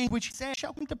those things which he said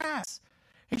shall come to pass.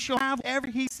 He shall have whatever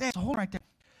he says. Hold right there.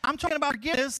 I'm talking about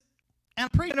forgiveness, and I'm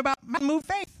preaching about move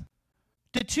faith.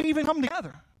 The two even come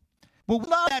together. Well, we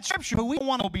love that scripture, but we don't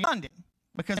want to go beyond it,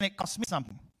 because then it costs me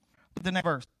something. Look at the next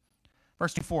verse.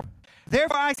 Verse 24.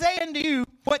 Therefore I say unto you,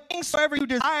 what things soever you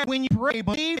desire when you pray,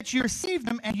 believe that you receive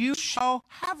them, and you shall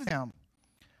have them.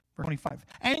 Verse 25.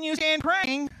 And you stand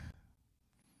praying.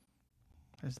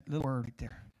 There's a little word right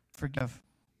there. Forgive.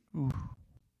 Ooh.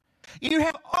 You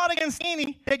have aught against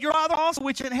any, that your Father also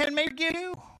which in heaven may forgive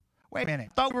you. Wait a minute.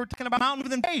 I thought we were talking about mountain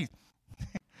within faith.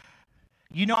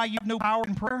 You know how you have no power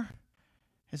in prayer?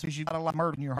 It's because you've got a lot of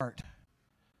murder in your heart.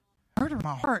 Murder in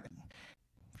my heart.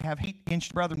 If you have hate against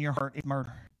your brother in your heart, it's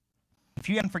murder. If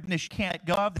you haven't forgiveness you can't let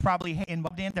go of, they're probably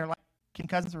involved in. They're like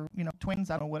cousins or twins.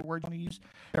 I don't know what word you want to use.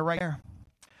 They're right there.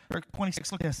 Verse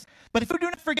 26, look at this. But if you do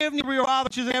not forgive your Father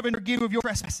which is in heaven, forgive you of your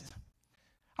trespasses. I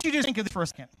want you to just think of this for a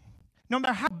second. No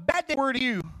matter how bad they were to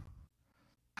you,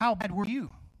 how bad were you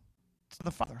to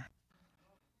the Father?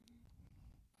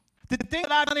 The thing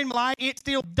that I've done in my life, it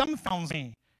still dumbfounds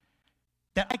me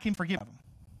that I can forgive them.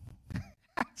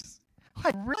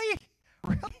 Like, really?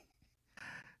 Really?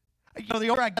 The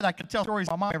older I get, I could tell stories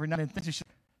of my mom every night and then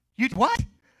you what?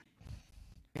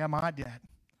 Yeah, my did that.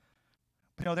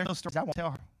 But there's no stories I won't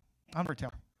tell her. I'll never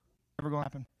tell her. Never going to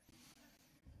happen.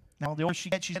 Now, the older she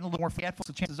gets, she's getting a little more forgetful,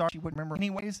 so chances are she wouldn't remember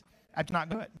anyways. I'd not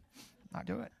do it. Not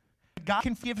do it. God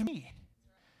can forgive me.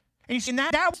 And you see,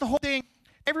 that was the whole thing.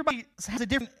 Everybody has a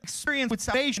different experience with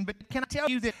salvation, but can I tell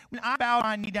you that when I bowed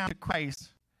my knee down to Christ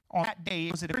on that day,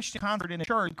 it was at a Christian concert in a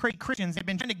church. Christians had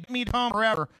been trying to get me to come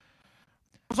forever. I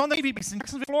was on the Navy base in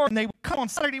Jacksonville, Florida, and they would come on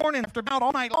Saturday morning after about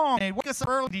all night long, and they'd wake us up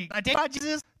early. I tell you about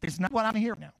Jesus, there's not what I'm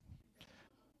here now.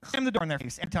 Slam the door in their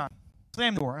face every time.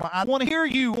 Slam the door. I want to hear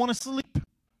you. I want to sleep.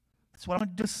 That's what I'm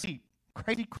going to do, sleep.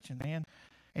 Crazy Christian, man.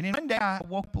 And then one day I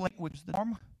woke up late, which was the norm,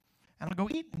 and I'm going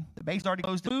to go eat. And the base already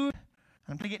closed the food.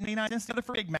 And I'm going to get 99 cents together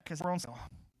for Big Mac because we're on sale.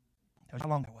 That was how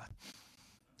long that was.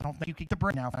 I don't think you keep the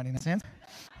bread now for 99 cents.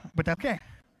 But that's okay.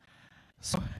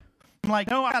 So I'm like,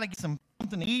 no, I got to get something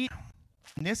to eat.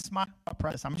 And this is my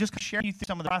process. I'm just going to share you through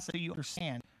some of the process so you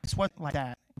understand. It wasn't like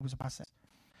that. It was a process.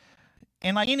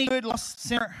 And like any good lost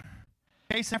sinner,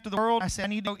 chasing after the world, I said, I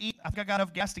need to go eat. I think I got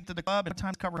enough gas to get to the club. And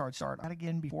time cover charge started. Not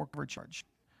again before cover charge.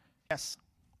 Yes.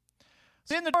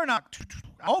 So in the door knock,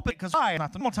 I open it because I'm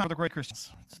not the normal time with the great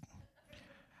Christians.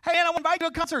 Hey, man, I want to invite you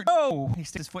to a concert. Oh, he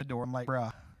sticks his foot in the door. I'm like,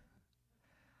 bruh.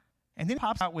 And then he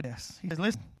pops out with this. He says,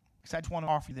 listen, I just want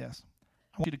to offer you this.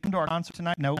 I want you to come to our concert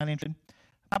tonight. No, not interested.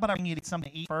 How about I bring you to get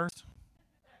something to eat first?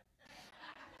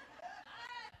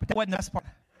 But that wasn't the best part.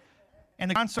 And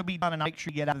the concert will be done, and I'll make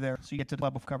sure you get out of there so you get to the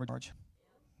club with cover charge.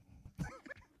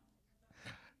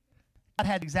 I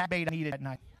had the exact bait I needed that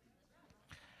night.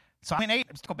 So I went and ate.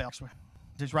 It was Taco Bell, actually.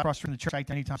 Just right across from the church, right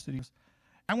there, Anytime Studios.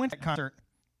 I went to that concert.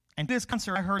 And this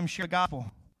concert, I heard him share the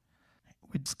gospel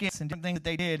with skits and different things that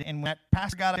they did. And when that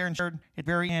pastor got up there and shared at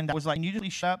the very end, I was like, you usually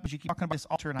shut up, but you keep talking about this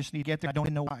altar, and I just need to get there. I don't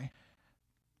even know why.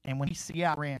 And when he said,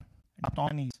 yeah, I ran. I dropped on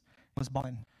my knees. I was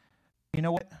bawling. You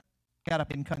know what? Got up,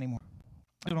 didn't cut anymore.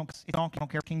 It's donkey. I don't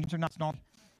care if kingdoms or not. It's donkey.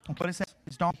 Don't care what it says.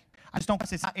 It's donkey. I just don't.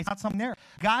 It's not something there.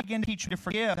 God began to teach me to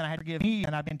forgive, and I had to forgive me,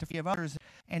 and I began to forgive others.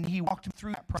 And He walked me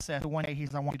through that process. One day He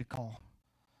said, "I want you to call."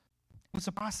 It was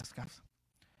a process, guys.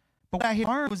 But what I had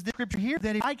learned was this scripture here,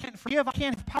 that if I can't forgive, I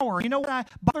can't have power. You know what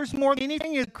bothers me more than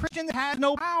anything is a Christian that has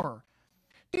no power.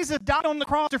 Jesus died on the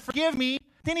cross to forgive me.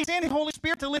 Then He sent His Holy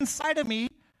Spirit to live inside of me.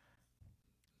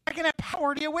 I can have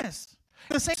power to be a witness.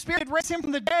 The same Spirit that raised Him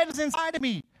from the dead is inside of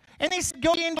me. And He said,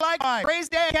 go in likewise. Raise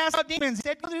dead, cast out demons. He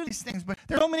said, go do these things. But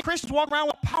there are so many Christians walking around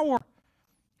with power.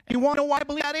 And you want to know why I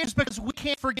believe that is? Because we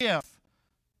can't forgive.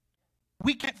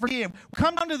 We can't forgive. We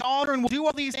come down to the altar and we'll do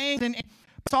all these things, and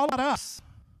it's all about us.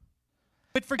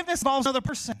 But forgiveness involves another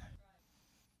person.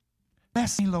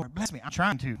 Bless me, Lord. Bless me. I'm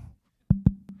trying to.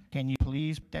 Can you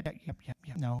please? Yep.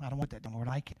 No, I don't want that, Lord.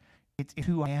 It's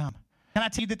who I am. Can I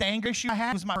tell you that the anger issue I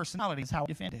had was my personality? Is how I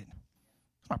defended.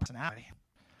 It's my personality.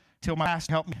 Till my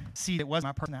pastor helped me see it was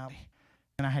my personality,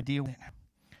 and I had to deal with it.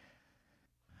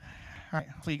 All right,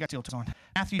 so you got to deal on.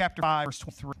 Matthew chapter 5, verse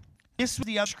 23. This was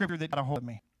the other scripture that got a hold of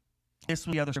me. This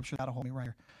was the other scripture that got a hold of me right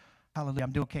here. Hallelujah.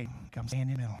 I'm doing okay. I'm staying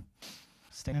in the middle.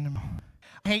 Staying in the middle.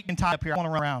 I hate being tied up here. I want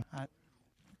to run around.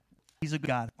 He's a good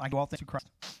God. I do all things through Christ.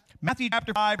 Matthew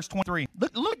chapter 5, verse 23.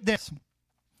 Look at this.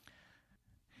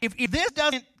 If this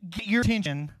doesn't get your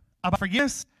attention about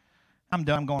forgiveness, I'm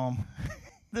done. I'm going home.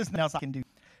 There's nothing else I can do.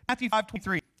 Matthew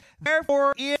 5:23.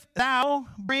 Therefore, if thou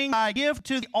bring thy gift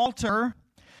to the altar,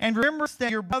 and rememberest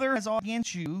that your brother has aught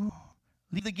against you,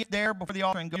 leave the gift there before the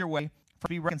altar and go your way, for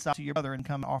be reconciled to your brother and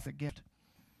come and offer the gift.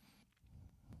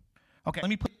 Okay, let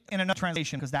me put in another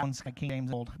translation, because that one's King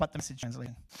James old, but the Message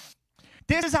translation.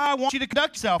 This is how I want you to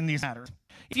conduct yourself in these matters.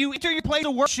 If you enter your place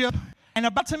of worship and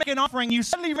about to make an offering, you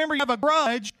suddenly remember you have a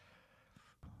grudge.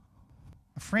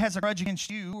 A friend has a grudge against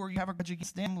you, or you have a grudge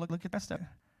against them. Look at the rest of it.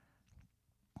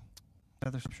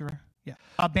 Other scripture? Yeah.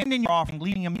 Abandon your offering,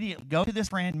 leaving immediately. Go to this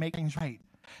friend and make things right.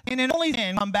 And then only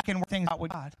then come back and work things out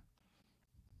with God.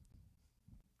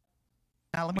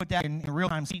 Now let me put that in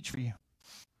real-time speech for you.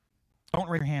 Don't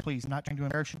raise your hand, please. I'm not trying to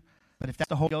embarrass you. But if that's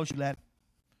the Holy Ghost, you let him.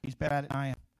 He's better at it than I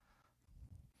am.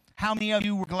 How many of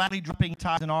you were gladly dropping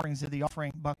tithes and offerings of the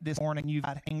offering bucket this morning? You've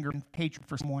had anger and hatred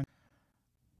for someone.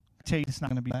 I tell you, it's not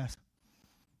going to be last.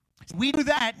 We do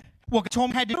that. Well, God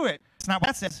told me I had to do it. It's not what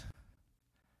that says.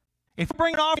 If you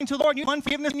bring an offering to the Lord and you have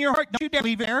unforgiveness in your heart, don't you dare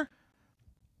leave it there.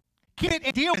 Keep it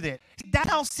and deal with it. That's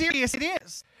how serious it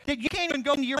is. That you can't even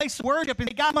go into your place of worship and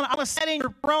say, God, I want to sit in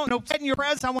your throne, sit in your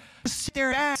presence. I want to sit there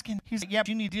and ask. And He's like, yeah, but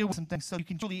you need to deal with some things so you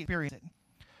can truly experience it.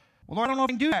 Well, Lord, I don't know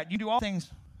if you can do that. You do all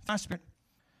things. It's not Spirit.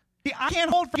 See, I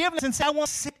can't hold forgiveness and say, I want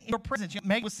to sit in your presence.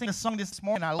 Meg was singing a song this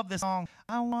morning. I love this song.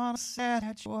 I want to sit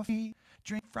at your feet,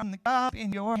 drink from the cup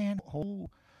in your hand. Oh,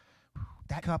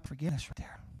 that cup, forgiveness right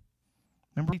there.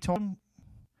 Remember He told him,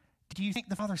 do you think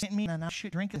the Father sent me and I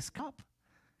should drink this cup?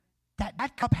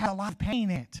 That cup had a lot of pain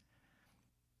in it.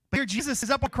 But here Jesus is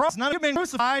up on the cross. None of you have been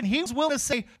crucified. And He was willing to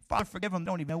say, Father, forgive them.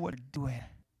 Don't even know what to do with it.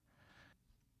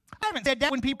 I haven't said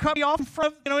that when people cut me off in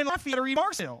front of, in Lafayette or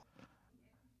Marksville.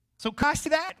 So can I see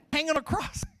that? Hang on a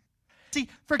cross. See,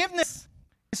 forgiveness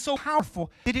is so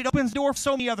powerful that it opens the door for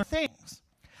so many other things.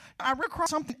 I read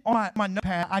across something on my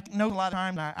notepad. I know a lot of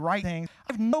times I write things.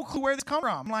 I have no clue where this comes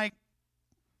from. I'm like,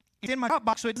 it's in my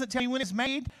Dropbox, so it doesn't tell you when it's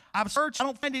made. I've searched. I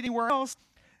don't find it anywhere else.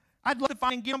 I'd love to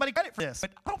find and give somebody credit for this,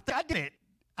 but I don't think I did it.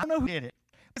 I don't know who did it.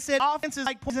 It said offense is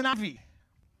like poison ivy.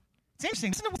 It's interesting.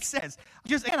 Listen to what it says.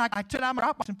 I took it out of my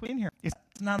Dropbox and put it in here. It's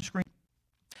not on the screen.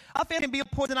 Offense can be a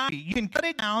poison ivy. You can cut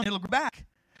it down, it'll grow back.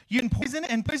 You can poison it,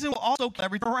 and poison will also kill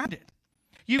everything around it.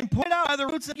 You can pull it out by the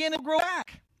roots, again, it'll grow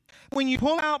back. When you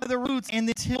pull out by the roots and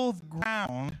they till the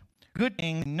ground, good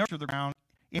thing, nurture the ground,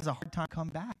 it's a hard time to come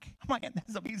back. I'm like,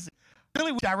 that's amazing.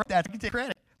 Really wish I wrote that. I can take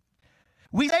credit.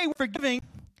 We say we're forgiving,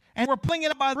 and we're pulling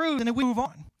it up by the roots, and then we move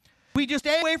on. We just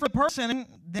stay away from the person, and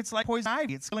it's like poison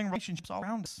ivy. It's killing relationships all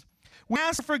around us. We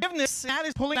ask for forgiveness, and that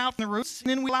is pulling out from the roots, and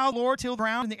then we allow the Lord to till the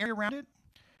ground and the area around it.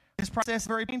 This process is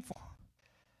very painful.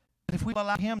 But if we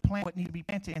allow Him to plant what needs to be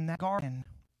planted in that garden,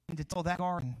 and to till that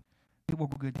garden, it will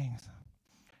grow good things.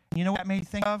 And you know what that made me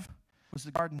think of? It was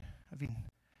the Garden of Eden.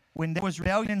 When there was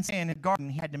rebellion and sin in the garden,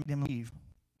 He had to make them leave.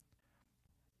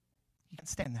 You can't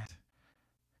stand that.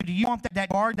 Do you want that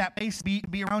garden, that place to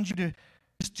be around you, to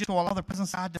just to allow the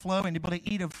presence of God to flow and to be able to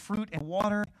eat of fruit and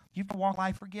water? You have to walk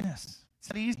life forgiveness. It's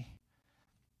not easy.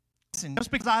 Listen, just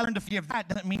because I learned to forgive that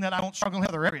doesn't mean that I won't struggle in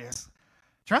other areas.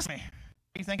 Trust me.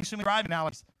 You think it's me driving now?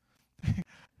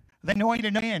 They know I need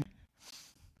to know in.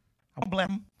 I won't blame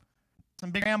them. Some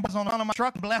big ambulance on my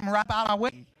truck and blame them right out of my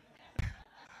way.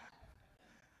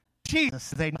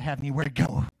 Jesus, they don't have anywhere to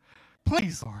go.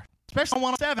 Please, Lord. Especially on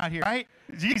 107 out here, right?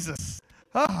 Jesus.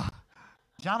 Oh,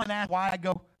 John asked why I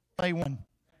go play one.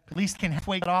 At least I can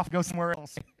halfway get off and go somewhere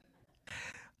else.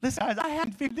 Listen, guys, I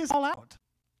haven't figured this all out.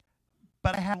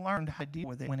 But I have learned how to deal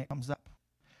with it when it comes up.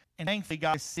 And thankfully,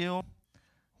 God is still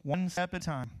one step at a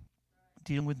time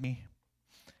dealing with me.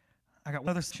 I got one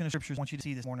other section of scriptures I want you to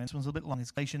see this morning. This one's a little bit long.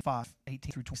 It's Galatians 5,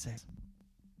 18 through 26.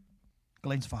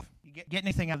 Galatians 5. You get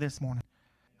anything out of this morning?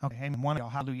 Okay, amen. One of y'all.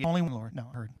 Hallelujah. Only one, Lord. No,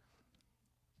 I heard.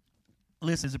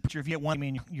 Listen, as a preacher, if you get one, I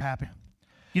mean, you're happy.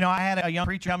 You know, I had a young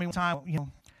preacher tell me one time, you know,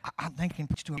 I think I can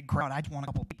preach to a big crowd. I just want a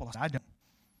couple of people. I said, I don't.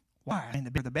 Why? I mean, the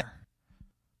bigger the better.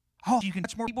 Oh, you can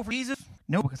touch more people for Jesus?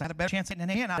 No, because I had a better chance hitting an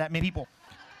hand out of that many people.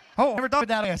 Oh, I never thought of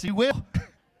that. I said, you will.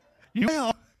 You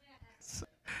will.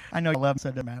 I know you love him, so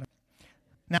it doesn't matter.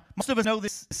 Now, most of us know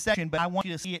this section, but I want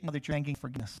you to see it now that you're thanking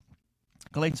forgiveness.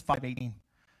 Galatians 5:18.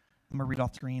 I'm going to read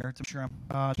off the screen. I'm sure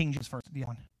I'm King James first, the other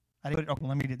one. I didn't put it. Okay,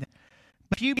 let me read it then.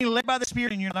 But you being led by the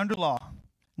Spirit and you're under law.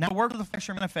 Now the work of the flesh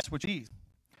are manifest, which is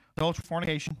adultery,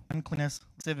 fornication, uncleanness,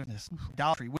 lasciviousness,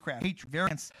 idolatry, witchcraft, hatred,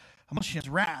 variance, emotions,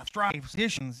 wrath, strife,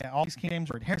 seditions, all these kingdoms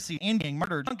were heresy, envying,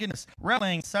 murder, drunkenness,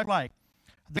 reveling, such like,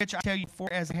 which I tell you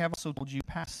before, as I have also told you,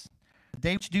 pass. The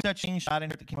day which do such things shall not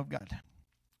enter the kingdom of God.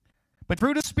 But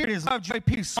fruit of the Spirit is love, joy,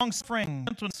 peace, long-suffering,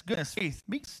 gentleness, goodness, faith,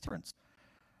 meekness, temperance.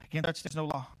 Against such there's no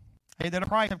law. They that are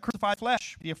Christ have crucified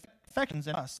flesh, the affections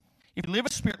in us. If we live in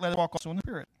the Spirit, let us walk also in the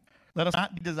Spirit. Let us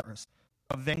not be desirous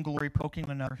of vainglory, provoking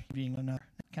one another, being one another.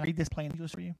 Can I read this plain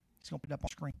English for you? It's going to put it up on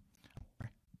the screen.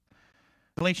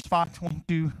 Galatians 5:22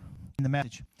 in the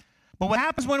message. But what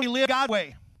happens when we live God's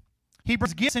way? He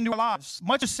brings gifts into our lives.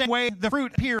 Much the same way the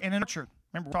fruit appear in an orchard.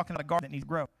 Remember, we're talking about a garden that needs to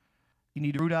grow. You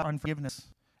need to root out unforgiveness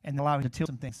and allow it to till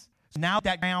some things. So now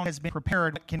that ground has been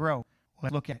prepared, what can grow?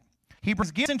 Let's look at it. He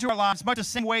brings gifts into our lives much the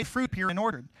same way fruit appear in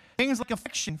orchard. Things like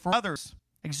affection for others,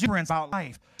 exuberance about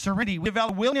life, serenity. We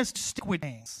develop a willingness to stick with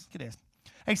things. Look at this.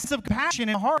 A sense of compassion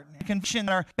in our heart and conviction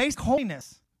that our basic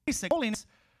holiness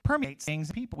permeates things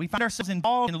and people. We find ourselves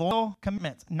involved in loyal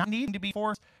commitments, not needing to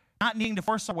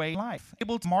force our way in life,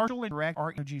 able to marshal and direct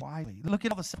our energy wisely. Look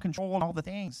at all the self-control and all the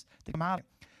things that come out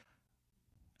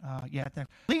of it.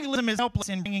 Legalism is helpless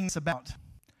in bringing this about.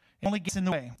 It only gets in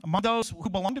the way. Among those who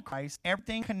belong to Christ,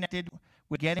 everything connected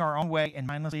with getting our own way and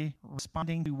mindlessly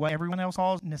responding to what everyone else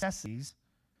calls necessities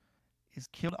is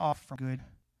killed off for good,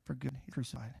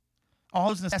 crucified. All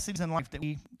those necessities in life that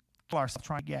we kill ourselves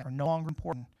trying to get are no longer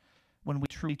important when we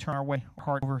truly turn our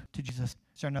heart over to Jesus.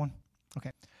 Is there no one? Okay.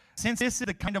 Since this is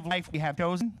the kind of life we have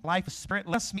chosen, life of Spirit,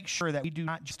 let's make sure that we do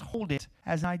not just hold it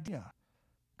as an idea.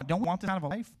 I don't want this kind of a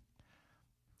life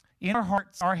in our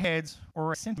hearts, our heads,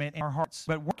 or a sentiment in our hearts,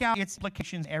 but work out its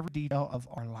implications in every detail of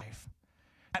our life.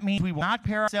 That means we will not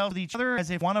pair ourselves with each other as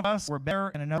if one of us were better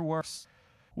and another worse.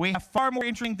 We have far more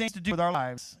interesting things to do with our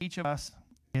lives. Each of us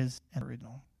is an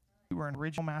original. We were an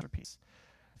original masterpiece.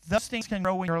 Those things can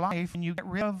grow in your life, and you get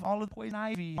rid of all of the poison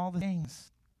ivy, all the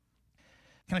things.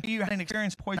 Can I tell you, I had an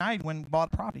experience with poison ivy when we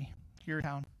bought a property here in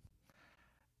town.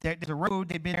 There's a road,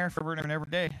 they'd been there forever and ever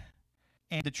day,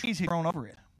 and the trees had grown over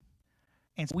it.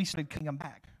 And so we started cutting them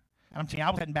back. And I'm telling you,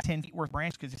 I was cutting back 10 feet worth of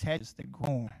branches because its hedges, they'd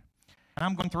grown. And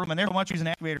I'm going through them, and there's so much using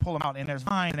an excavator to pull them out, and there's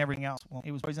vines and everything else. Well,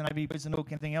 it was poison ivy, poison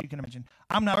oak, anything else you can imagine.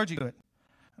 I'm not allergic to it,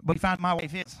 but we found my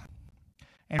wife is.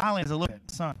 And Holly is a little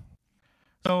bit, son.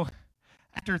 So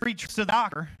after 3 trips to the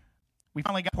doctor, we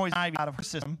finally got poison ivy out of her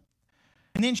system.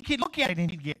 And then she'd look at it, and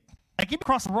she'd get, like, it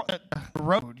across the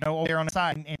road, you know, over there on the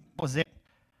side, and that was it.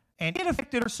 And it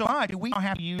affected her so much that we don't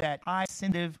have to use that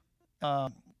high-sensitive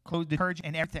clothes detergent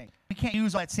and everything. We can't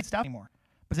use all that stuff anymore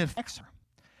because it affects her.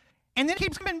 And then it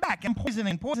keeps coming back and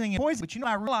poisoning. But you know,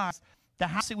 I realized the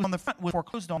house it was on the front was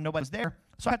foreclosed on. Nobody was there.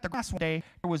 So at the grass one day,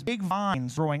 there was big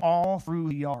vines growing all through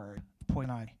the yard. Poison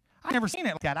ivy. I've never seen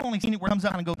it like that. I've only seen it where it comes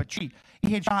out and goes up a tree. It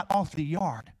had shot all through the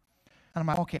yard. And I'm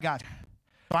like, okay, gotcha.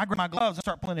 So I grab my gloves and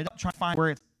start pulling it up, trying to find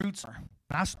where its roots are.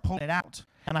 And I start pulling it out.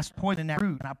 And I started poisoning that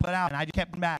root. And I put it out. And I just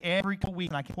kept coming back every couple weeks.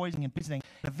 And I kept poisoning. And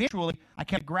eventually, I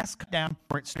kept the grass cut down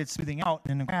where it started smoothing out. And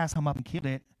then the grass come up and killed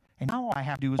it. And now all I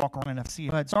have to do is walk around and see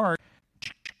if it's hard.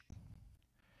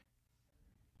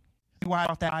 See why I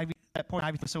thought that poison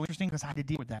ivy was so interesting? Because I had to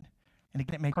deal with that. And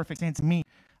again, it made perfect sense to me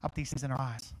up these things in our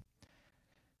eyes.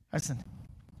 Listen,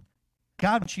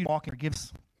 God wants you to walk in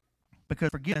forgiveness because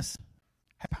forgiveness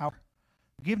has power.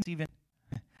 Forgiveness even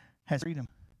has freedom.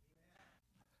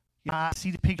 You know, I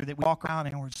see the picture that we walk around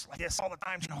and we're just like this all the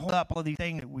time, trying to hold up all these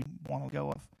things that we want to let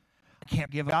go of. I can't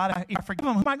forgive God. If I forgive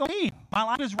him, who am I going to hate? My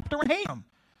life is wrapped around hate him.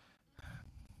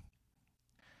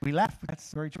 We laugh, but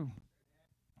that's very true.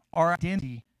 Our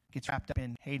identity gets wrapped up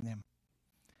in hating them.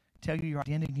 I tell you, your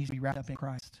identity needs to be wrapped up in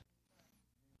Christ.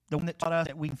 The one that taught us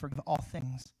that we can forgive all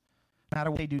things, no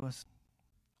matter what they do to us.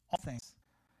 All things.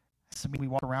 So we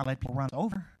walk around, let people run us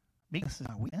over. Meekness is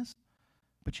not weakness.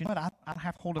 But you know what? I don't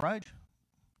have to hold a grudge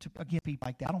to against people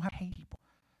like that. I don't have to hate people.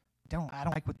 I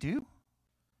don't like what they do.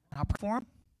 I'll pray for them.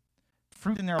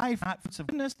 Fruit in their life, not fruits of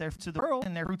goodness. They're fruits of the world,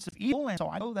 and they're fruits of evil. And so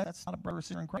I know that's not a brother or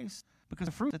sister in Christ because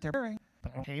of the fruit that they're bearing.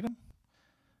 But I don't hate them.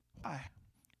 Why?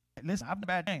 Listen, I've done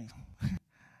bad things.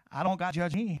 I don't got to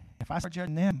judge me. If I start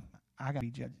judging them, I got to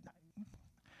be judged.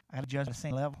 I got to judge at the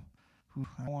same level.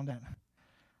 I don't want that.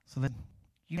 So then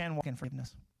you can walk in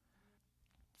forgiveness.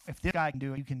 If this guy can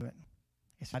do it, you can do it.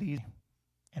 It's not easy.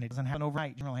 And it doesn't happen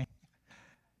overnight, generally.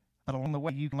 But along the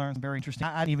way, you can learn some very interesting.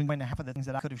 I didn't even go into half of the things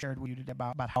that I could have shared with you today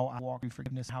about how I walk through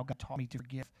forgiveness, how God taught me to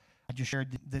forgive. I just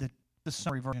shared the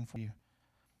summary version for you.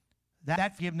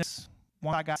 That forgiveness,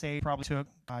 once I got saved, probably took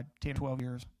 10, 12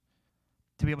 years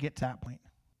to be able to get to that point.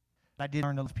 But I did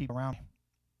learn to love people around me.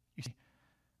 You see.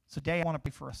 So today, I want to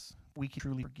pray for us. We can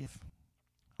truly forgive.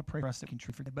 I pray for us that we can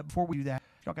truly forgive. But before we do that,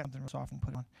 y'all got something real soft and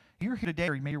put it on. If you're here today,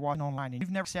 or maybe you're watching online, and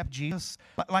you've never accepted Jesus,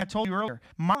 like I told you earlier,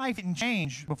 my life didn't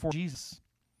change before Jesus.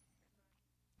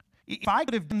 If I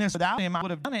could have done this without him, I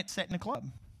would have done it sitting in a club.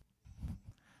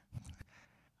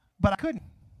 But I couldn't.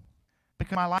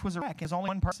 Because my life was a wreck. There's only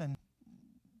one person,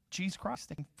 Jesus Christ,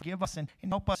 that can forgive us and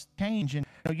help us change. And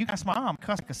you can ask my mom,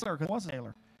 cuss like a sailor, because I was a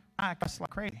sailor. I cussed like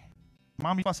crazy.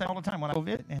 Mom used to say all the time when I go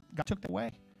visit, and God took that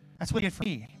away. That's what he did for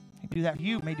me. He can do that for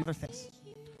you. He may do other things.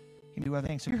 He can do other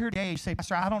things. So you're here today, you say,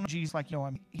 Pastor, I don't know Jesus like you know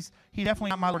him. He's definitely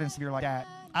not my Lord and Savior like that.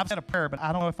 I've said a prayer, but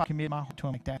I don't know if I commit my heart to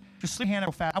him like that. Just slip your hand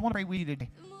real fast. I want to pray with you today.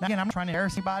 Now, again, I'm not trying to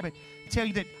embarrass anybody, but tell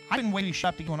you that I didn't wait to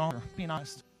shut up to go on, being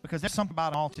honest. Because there's something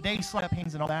about it all. Today, slap up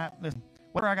hands and all that. Listen,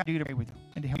 whatever I got to do to pray with you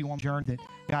and to help you on the journey that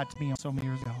God took me on so many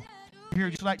years ago. Here,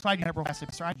 just like slide your hand real fast.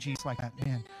 Pastor, I Jesus like that.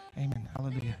 Man, amen.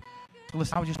 Hallelujah. So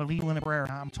listen, I was just going to lead you in a prayer.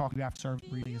 I'm talking to you after service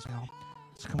briefly as well.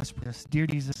 So come let's pray this. Dear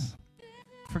Jesus,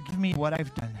 forgive me what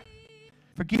I've done.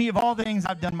 Forgive me of all the things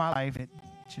I've done in my life that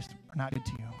just are not good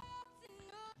to you.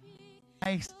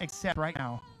 I accept right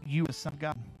now you as Son of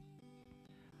God.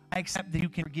 I accept that you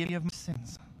can forgive me of my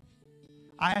sins.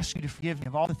 I ask you to forgive me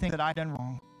of all the things that I've done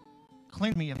wrong.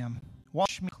 Cleanse me of them.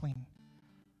 Wash me clean.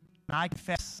 And I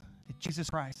confess that Jesus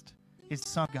Christ is the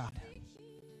Son of God.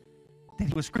 That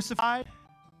he was crucified,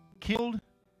 killed,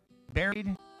 buried,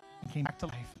 and came back to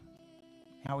life.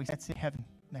 Now he sits in heaven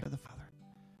next to the Father.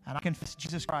 And I confess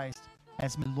Jesus Christ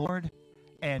as my Lord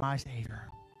and my Savior.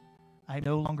 I am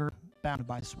no longer bound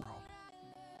by this world.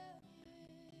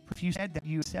 For if you said that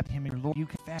you accept him as your Lord, you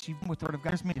confess you've been with the Word of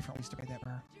God. There's many different ways to pray that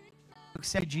prayer. You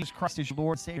accept Jesus Christ as your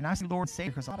Lord and Savior. And I say Lord and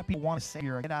Savior because a lot of people want a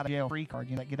Savior, a get out of jail free card,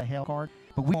 get a hell card,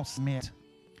 but we don't submit.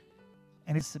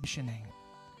 And it's submissioning.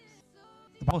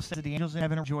 The Bible says that the angels in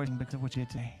heaven are rejoicing because of what you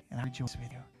did today, and I rejoice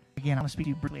with you. Again, I'm going to speak to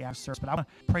you briefly after service, but I want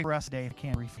to pray for us today if I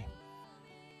can briefly.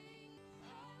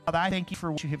 Father, I thank you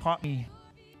for what you have taught me.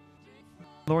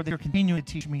 Lord, that you're continuing to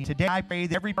teach me. Today I pray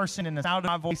that every person in the sound of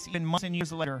my voice, even months and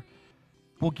years later,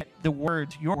 will get the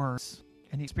words, your words,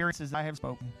 and the experiences I have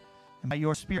spoken. And by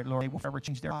your Spirit, Lord, they will forever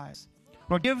change their lives.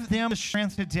 Lord, give them the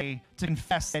strength today to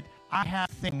confess that I have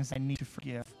things I need to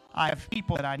forgive. I have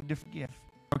people that I need to forgive.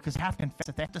 Because they have to confess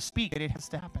that they have to speak that it has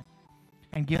to happen.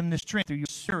 And give them the strength through your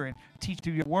Spirit, teach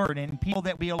through your word, and people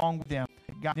that be along with them,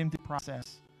 that guide them through the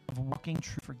process of walking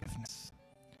true forgiveness.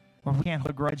 Lord, we can't hold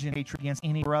a grudge and hatred against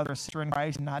any brother or sister in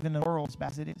Christ, not even in the world as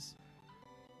bad as it is.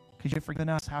 Because you've forgiven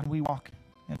us. How do we walk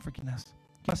in forgiveness?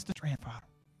 Give us the strength, Father.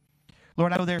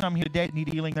 Lord, I know there's some here today that need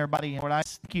healing their body. And Lord, I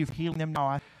thank you for healing them now.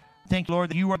 I thank you,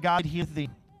 Lord, that you are God that healeth thee.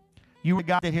 You are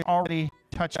God that has already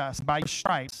touched us. By your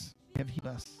stripes, you have healed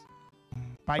us.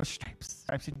 By your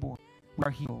stripes you bore, we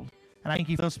are healed. And I thank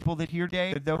you for those people that are here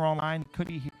today, that are online, that could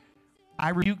be here. I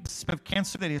rebuke the spirit of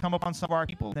cancer that has come upon some of our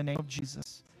people in the name of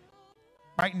Jesus.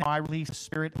 Right now, I release the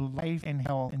spirit of life and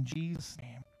health in Jesus'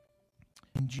 name.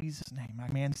 In Jesus' name. I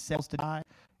command cells to die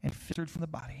and filtered from the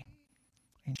body.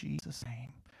 In Jesus' name.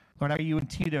 Lord, I pray you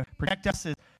continue to protect us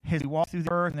as we walk through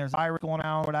the earth and there's virus going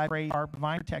out. Lord, I pray our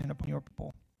divine protection upon your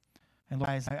people. And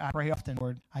Lord, as I pray often,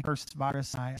 Lord, I curse this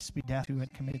virus and I speak death to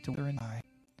it, commit it to wither and die.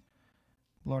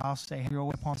 Lord, I'll say, have your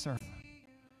way upon this earth.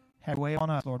 Have your way on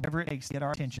us, Lord. Whatever it takes to get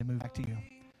our attention, move back to you.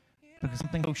 Because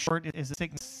something so short is a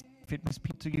sickness. If it must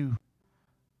be to you,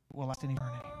 it will last in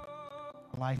eternity.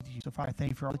 A life to you. So, Father, I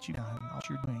thank you for all that you've done and all that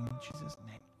you're doing in Jesus'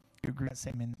 name. You agree with that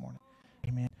statement this morning.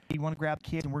 Amen. You want to grab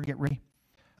kids and we're going to get ready.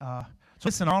 So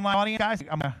listen, online audience, guys,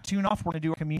 I'm going to tune off. We're going to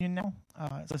do our communion now.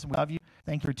 So listen, we love you.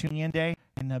 Thank you for tuning in today.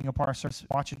 And being a part of our service.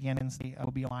 Watch it again Wednesday.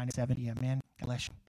 We'll be online at 7 p.m. Man, God bless you.